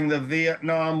during the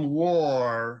Vietnam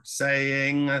War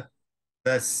saying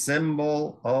the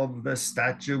symbol of the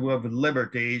Statue of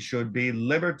Liberty should be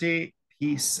liberty,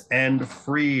 peace, and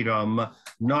freedom,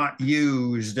 not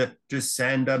used to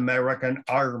send American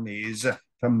armies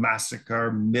to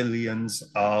massacre millions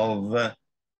of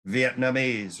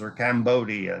Vietnamese or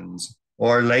Cambodians,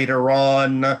 or later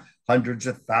on, hundreds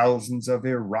of thousands of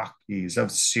Iraqis,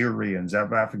 of Syrians, of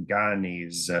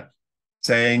Afghanis,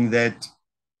 saying that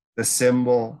the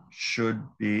symbol should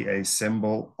be a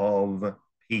symbol of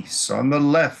peace. On the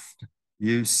left,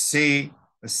 you see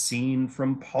a scene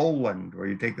from Poland where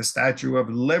you take the Statue of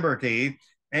Liberty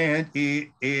and it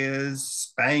is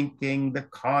spanking the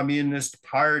Communist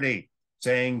Party,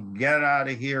 saying, "Get out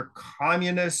of here,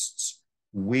 communists.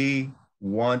 We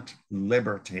want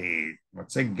liberty."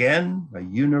 Once again, a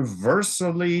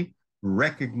universally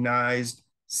recognized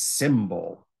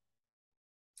symbol.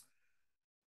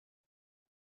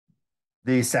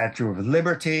 The Statue of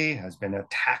Liberty has been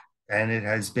attacked and it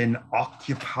has been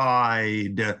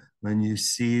occupied. When you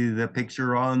see the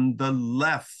picture on the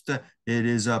left, it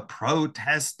is a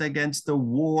protest against the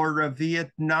war of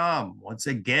Vietnam. Once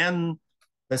again,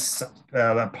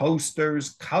 the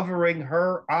posters covering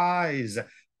her eyes.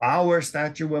 Our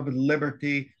Statue of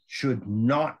Liberty should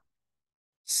not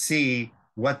see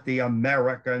what the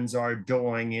Americans are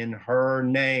doing in her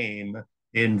name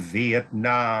in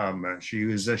Vietnam. She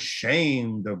was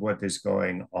ashamed of what is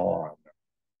going on.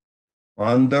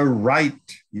 On the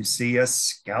right, you see a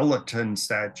skeleton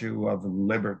Statue of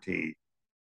Liberty,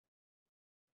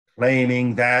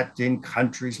 claiming that in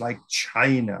countries like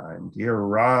China and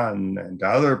Iran and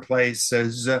other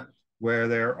places where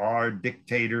there are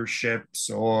dictatorships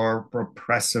or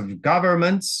oppressive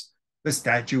governments, the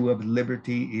Statue of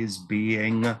Liberty is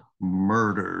being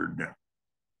murdered.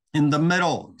 In the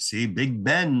middle, see Big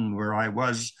Ben, where I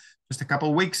was just a couple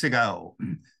of weeks ago,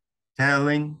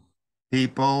 telling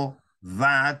people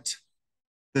that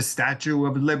the Statue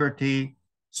of Liberty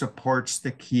supports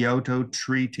the Kyoto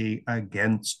Treaty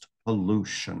against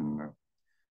pollution,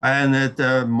 and that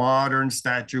the modern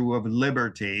Statue of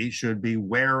Liberty should be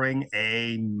wearing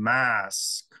a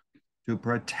mask to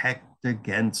protect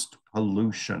against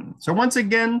pollution. So once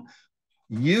again,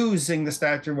 using the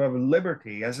Statue of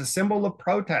Liberty as a symbol of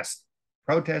protest,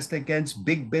 protest against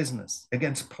big business,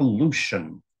 against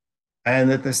pollution,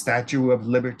 and that the Statue of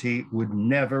Liberty would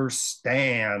never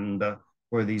stand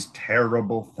for these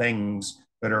terrible things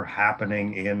that are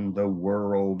happening in the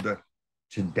world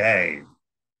today.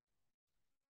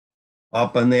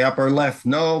 Up in the upper left,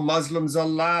 no Muslims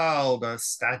allowed, a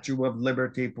Statue of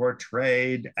Liberty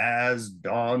portrayed as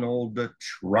Donald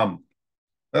Trump.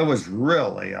 There was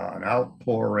really an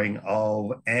outpouring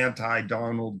of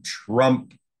anti-Donald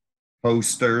Trump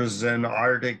posters and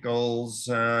articles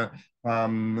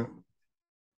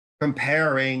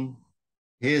comparing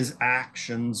his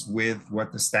actions with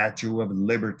what the Statue of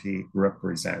Liberty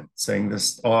represents, saying the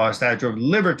Statue of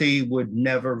Liberty would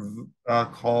never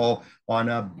call on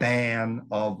a ban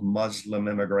of Muslim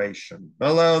immigration.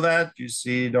 Below that, you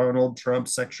see Donald Trump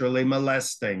sexually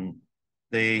molesting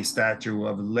the Statue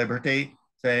of Liberty,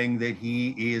 saying that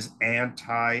he is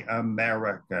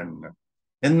anti-American.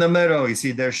 In the middle, you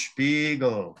see Der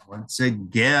Spiegel. Once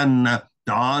again,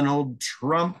 Donald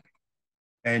Trump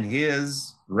and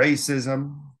his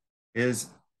racism, his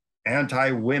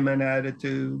anti-women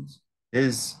attitudes,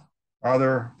 his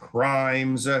other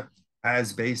crimes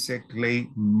has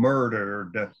basically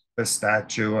murdered the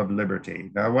Statue of Liberty.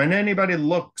 Now, when anybody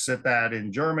looks at that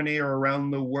in Germany or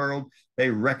around the world, they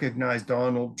recognize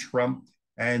Donald Trump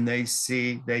and they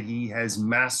see that he has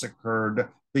massacred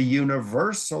the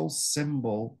universal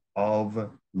symbol of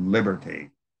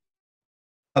liberty.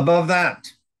 Above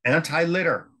that,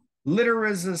 anti-litter. Litter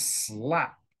is a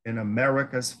slap in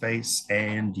America's face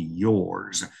and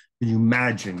yours. Can you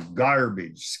imagine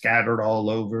garbage scattered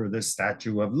all over the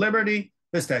Statue of Liberty?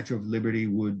 The Statue of Liberty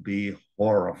would be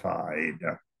horrified.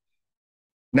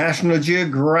 National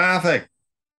Geographic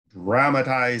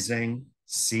dramatizing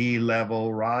sea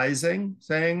level rising,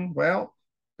 saying, well,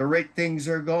 the rate things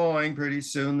are going, pretty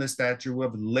soon the Statue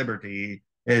of Liberty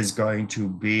is going to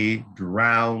be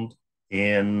drowned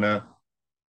in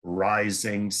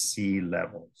rising sea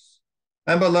levels.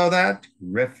 And below that,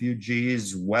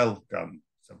 refugees welcome.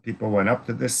 So people went up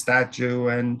to this statue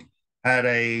and had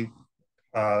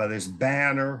this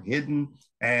banner hidden,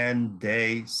 and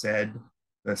they said,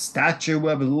 "The Statue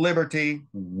of Liberty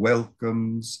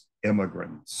welcomes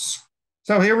immigrants."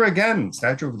 So here again,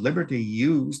 Statue of Liberty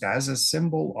used as a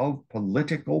symbol of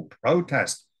political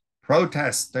protest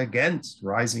against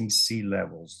rising sea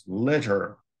levels,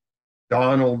 litter,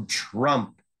 Donald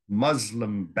Trump,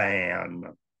 Muslim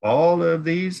ban, all of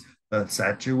these, the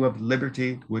Statue of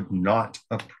Liberty would not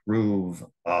approve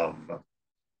of.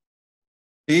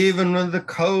 Even with the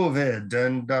COVID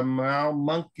and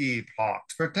monkeypox,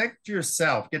 protect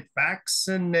yourself, get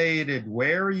vaccinated,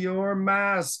 wear your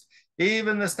mask.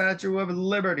 Even the Statue of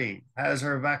Liberty has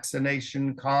her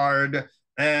vaccination card,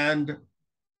 and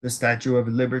the Statue of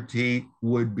Liberty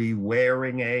would be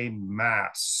wearing a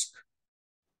mask.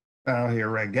 Now,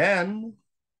 here again,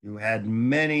 you had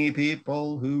many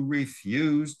people who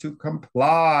refused to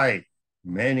comply,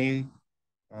 many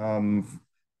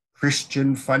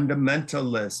Christian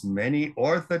fundamentalists, many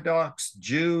Orthodox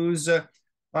Jews would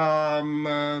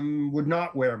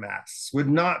not wear masks, would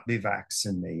not be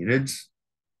vaccinated,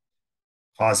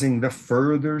 causing the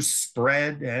further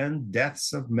spread and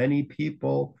deaths of many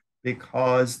people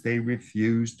because they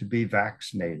refused to be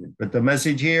vaccinated. But the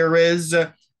message here is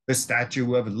the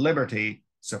Statue of Liberty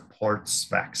supports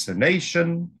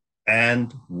vaccination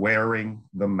and wearing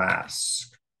the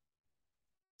mask.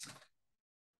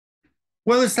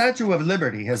 Well, the Statue of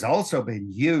Liberty has also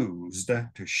been used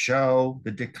to show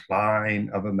the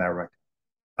decline of America.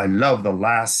 I love the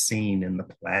last scene in The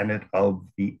Planet of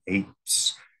the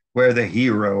Apes, where the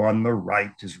hero on the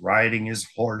right is riding his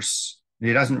horse.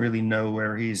 He doesn't really know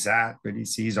where he's at, but he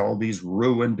sees all these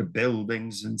ruined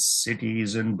buildings and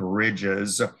cities and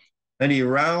bridges. And he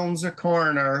rounds a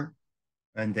corner,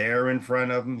 and there in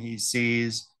front of him, he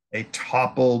sees a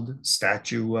toppled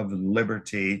Statue of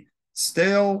Liberty,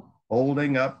 still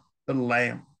holding up the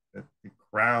lamp. The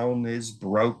crown is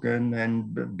broken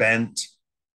and bent,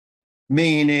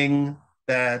 meaning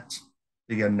that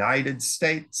the United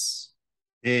States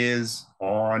is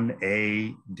on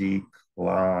a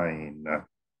decline.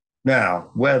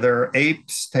 Now, whether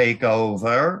apes take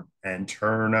over and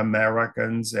turn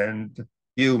Americans and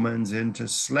humans into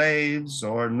slaves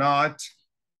or not,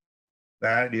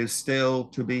 that is still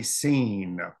to be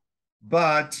seen.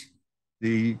 But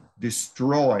the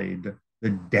destroyed, the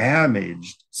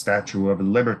damaged Statue of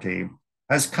Liberty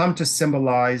has come to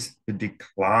symbolize the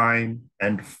decline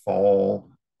and fall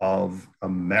of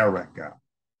America.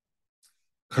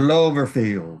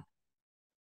 Cloverfield,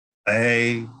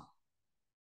 a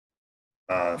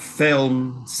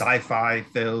film, sci-fi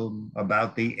film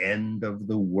about the end of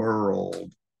the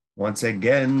world, once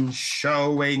again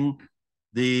showing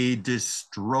the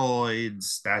destroyed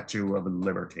Statue of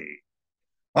Liberty.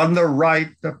 On the right,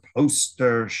 the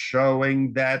poster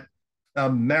showing that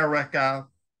America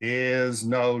is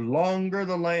no longer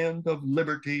the land of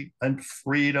liberty and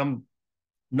freedom,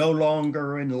 no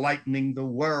longer enlightening the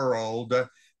world,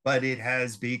 but it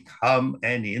has become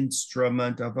an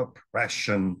instrument of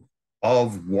oppression,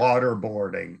 of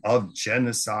waterboarding, of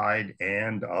genocide,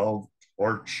 and of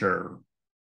torture.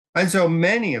 And so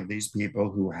many of these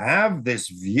people who have this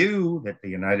view that the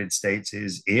United States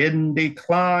is in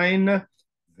decline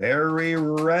very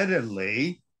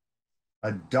readily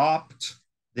adopt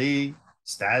the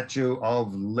Statue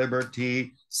of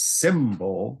Liberty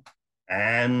symbol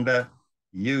and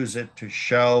use it to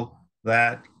show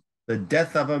that the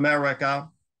death of America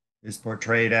is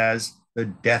portrayed as the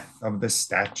death of the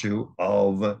Statue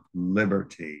of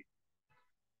Liberty.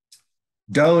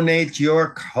 Donate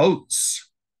your coats.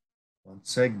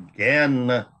 Once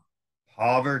again,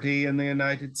 poverty in the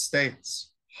United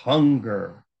States,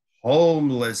 hunger,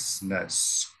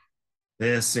 homelessness.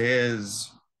 This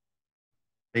is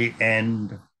the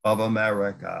end of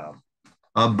America.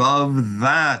 Above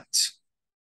that,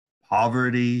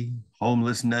 poverty,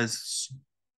 homelessness,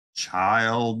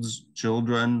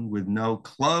 children with no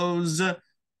clothes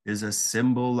is a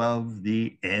symbol of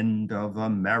the end of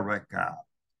America.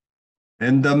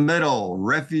 In the middle,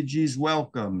 refugees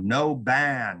welcome, no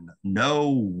ban, no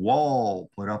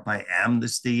wall put up by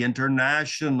Amnesty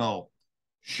International,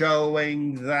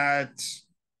 showing that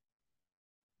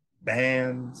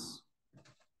bans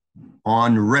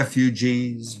on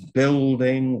refugees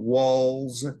building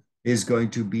walls is going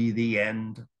to be the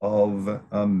end of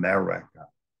America.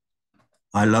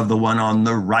 I love the one on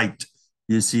the right.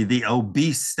 You see the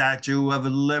obese Statue of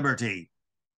Liberty,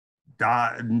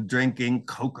 drinking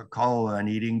Coca-Cola and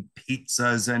eating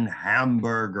pizzas and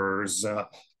hamburgers.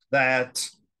 That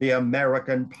the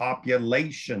American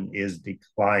population is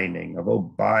declining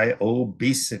by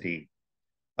obesity.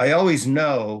 I always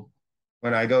know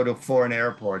when I go to foreign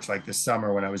airports, like this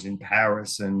summer when I was in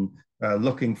Paris and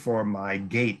looking for my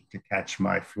gate to catch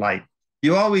my flight,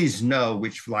 you always know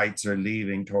which flights are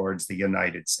leaving towards the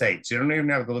United States. You don't even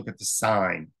have to look at the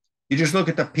sign. You just look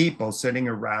at the people sitting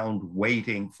around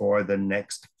waiting for the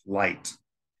next flight.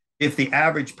 If the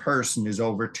average person is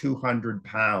over 200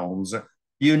 pounds,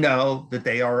 you know that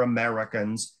they are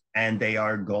Americans and they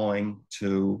are going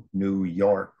to New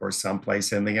York or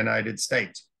someplace in the United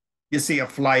States. You see a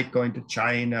flight going to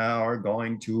China or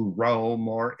going to Rome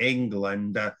or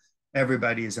England,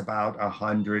 everybody is about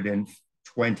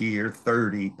 120 or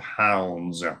 30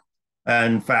 pounds.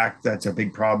 In fact, that's a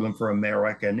big problem for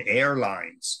American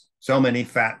Airlines. So many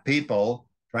fat people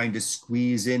trying to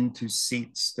squeeze into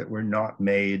seats that were not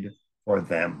made for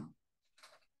them.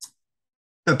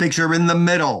 The picture in the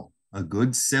middle, a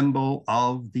good symbol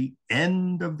of the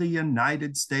end of the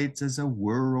United States as a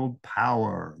world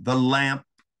power. The lamp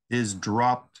is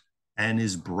dropped and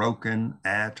is broken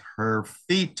at her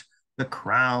feet. The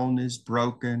crown is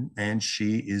broken and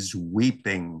she is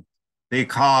weeping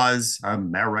because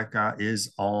America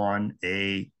is on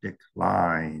a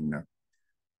decline.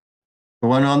 The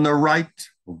one on the right,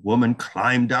 a woman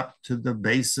climbed up to the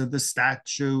base of the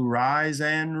statue. Rise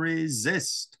and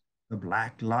resist the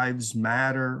Black Lives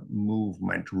Matter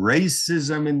movement.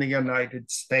 Racism in the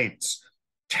United States,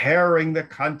 tearing the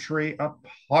country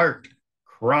apart.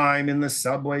 Crime in the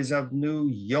subways of New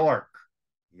York.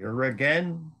 Here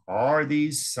again are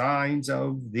these signs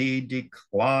of the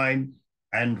decline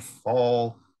and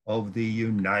fall of the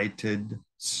United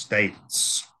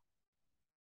States.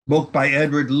 Book by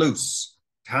Edward Luce.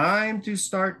 Time to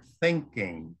start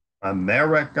thinking.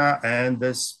 America and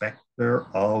the Specter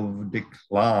of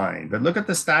Decline. But look at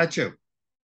the statue.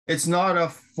 It's not a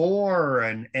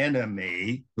foreign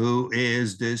enemy who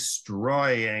is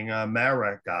destroying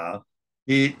America.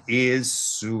 It is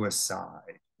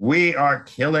suicide. We are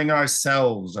killing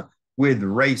ourselves with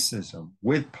racism,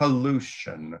 with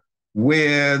pollution,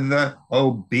 with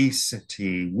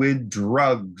obesity, with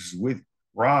drugs, with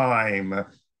crime.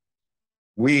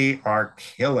 We are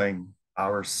killing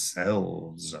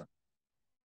ourselves.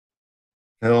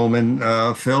 Film in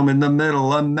the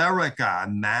middle, America.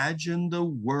 Imagine the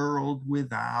world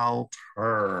without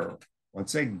her.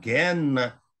 Once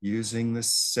again, using the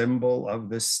symbol of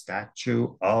the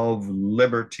Statue of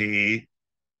Liberty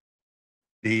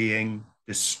being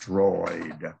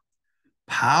destroyed.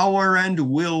 Power and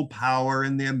willpower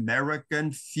in the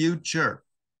American future,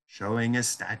 showing a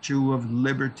Statue of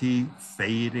Liberty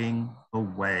fading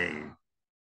away.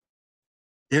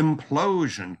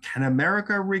 Implosion. Can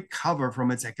America recover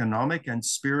from its economic and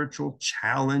spiritual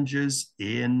challenges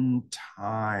in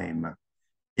time?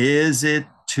 Is it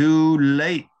too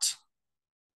late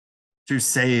to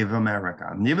save America?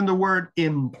 And even the word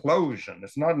implosion,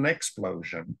 it's not an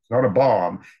explosion, it's not a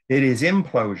bomb, it is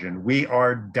implosion. We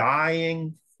are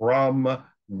dying from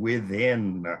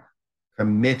within,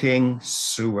 committing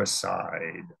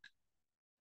suicide.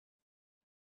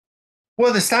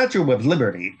 Well, the Statue of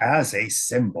Liberty as a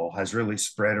symbol has really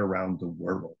spread around the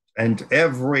world, and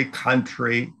every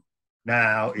country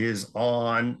now is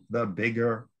on the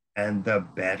bigger and the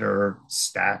better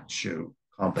statue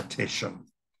competition.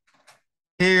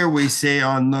 Here we see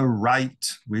on the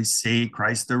right, we see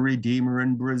Christ the Redeemer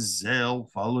in Brazil,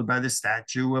 followed by the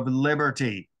Statue of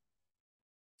Liberty.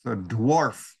 The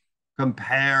dwarf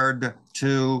compared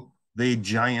to the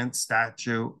giant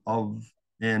statue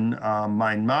in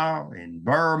Myanmar, in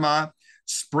Burma,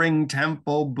 Spring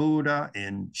Temple Buddha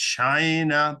in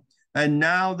China, and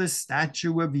now the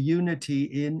Statue of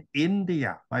Unity in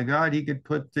India. My God, he could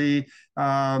put the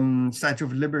Statue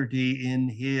of Liberty in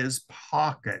his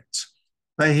pocket.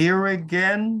 But here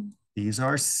again, these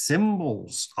are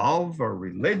symbols of a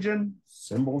religion,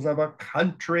 symbols of a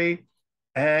country,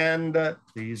 and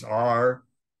these are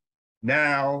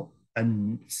now,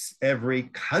 and every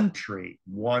country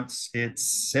wants its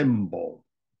symbol.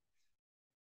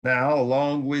 Now,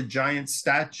 along with giant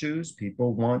statues,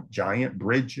 people want giant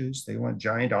bridges, they want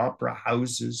giant opera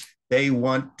houses, they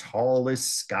want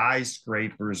tallest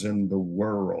skyscrapers in the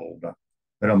world.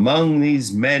 And among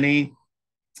these many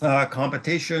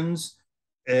competitions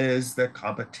is the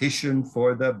competition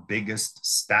for the biggest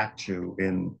statue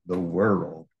in the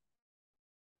world.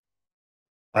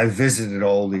 I visited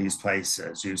all these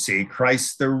places. You see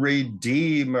Christ the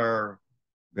Redeemer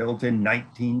built in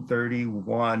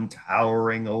 1931,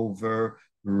 towering over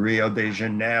Rio de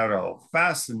Janeiro.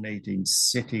 Fascinating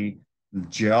city. The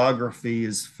geography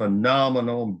is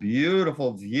phenomenal.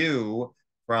 Beautiful view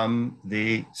from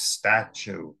the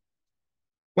statue.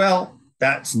 Well,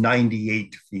 that's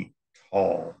 98 feet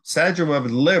tall. Statue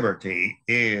of Liberty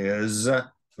is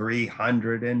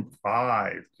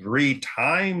 305, three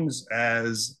times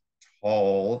as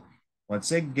tall.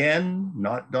 Once again,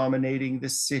 not dominating the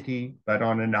city, but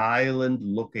on an island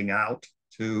looking out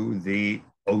to the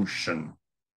ocean.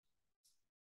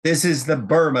 This is the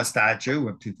Burma statue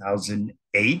of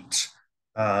 2008.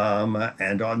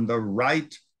 And on the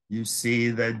right, you see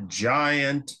the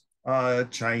giant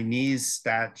Chinese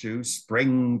statue,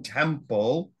 Spring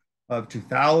Temple of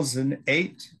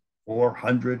 2008,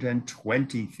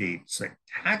 420 feet.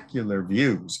 Spectacular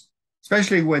views,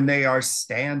 especially when they are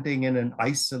standing in an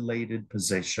isolated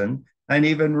position and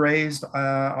even raised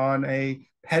on a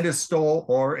pedestal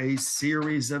or a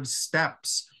series of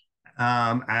steps.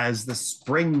 As the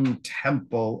Spring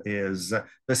Temple is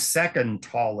the second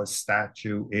tallest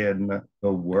statue in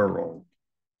the world.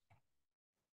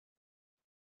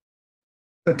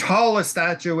 The tallest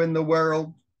statue in the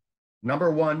world, number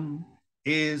one,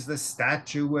 is the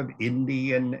Statue of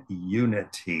Indian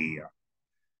Unity.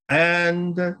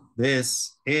 And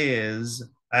this is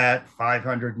at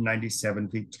 597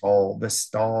 feet tall, the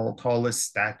tallest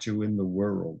statue in the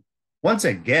world. Once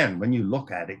again, when you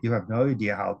look at it, you have no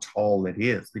idea how tall it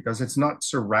is because it's not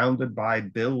surrounded by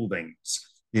buildings.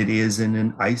 It is in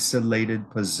an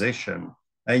isolated position,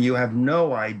 and you have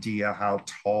no idea how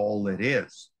tall it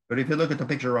is. But if you look at the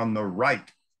picture on the right,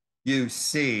 you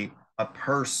see a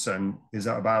person is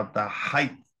about the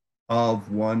height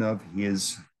of one of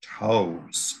his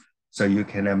toes. So you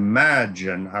can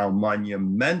imagine how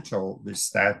monumental this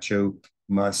statue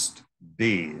must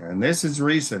be. And this is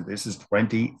recent. This is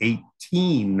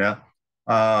 2018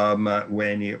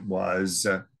 when it was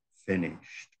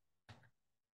finished.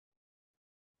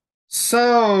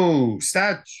 So,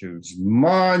 statues,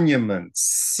 monuments,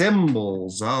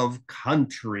 symbols of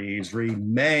countries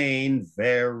remain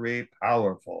very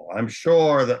powerful. I'm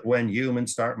sure that when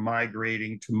humans start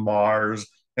migrating to Mars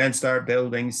and start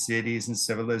building cities and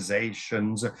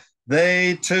civilizations,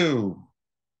 they too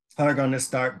are going to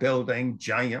start building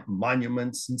giant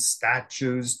monuments and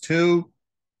statues to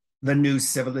the new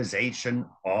civilization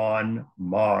on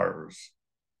Mars.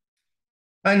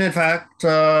 And in fact,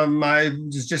 I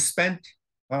just spent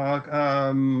a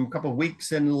couple of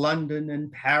weeks in London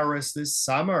and Paris this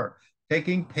summer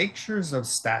taking pictures of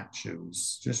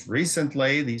statues. Just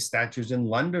recently, these statues in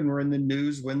London were in the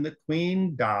news when the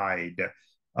Queen died.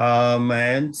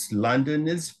 And London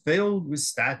is filled with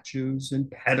statues and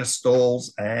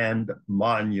pedestals and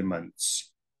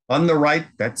monuments. On the right,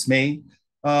 that's me,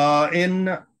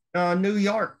 in New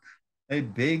York. A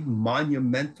big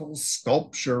monumental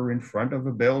sculpture in front of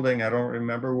a building. I don't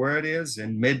remember where it is,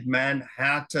 in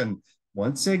mid-Manhattan.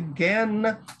 Once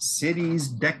again, cities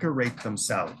decorate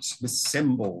themselves with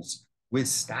symbols, with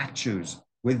statues,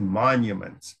 with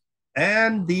monuments.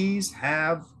 And these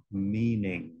have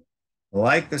meaning.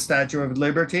 Like the Statue of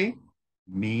Liberty,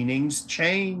 meanings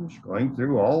change, going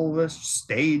through all the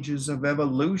stages of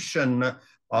evolution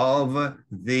of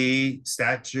the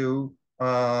statue.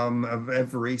 Of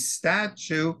every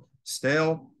statue,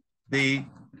 still the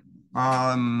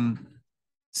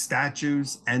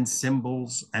statues and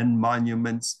symbols and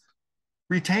monuments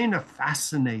retain a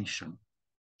fascination.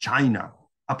 China,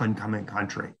 up and coming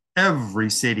country.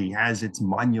 Every city has its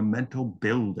monumental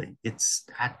building, its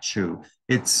statue,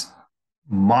 its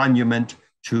monument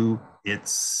to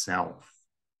itself.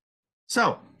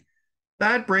 So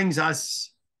that brings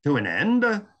us to an end.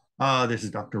 This is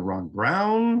Dr. Ron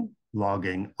Brown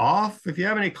logging off. If you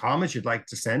have any comments you'd like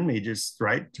to send me, just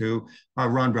write to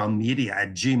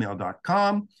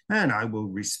ronbrownmedia@gmail.com and I will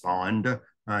respond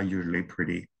usually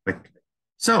pretty quickly.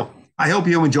 So I hope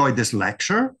you enjoyed this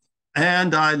lecture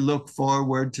and I look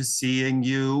forward to seeing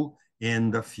you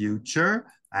in the future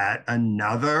at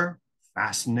another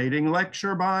fascinating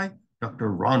lecture by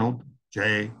Dr. Ronald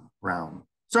J. Brown.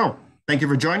 So thank you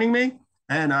for joining me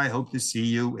and I hope to see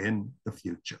you in the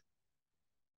future.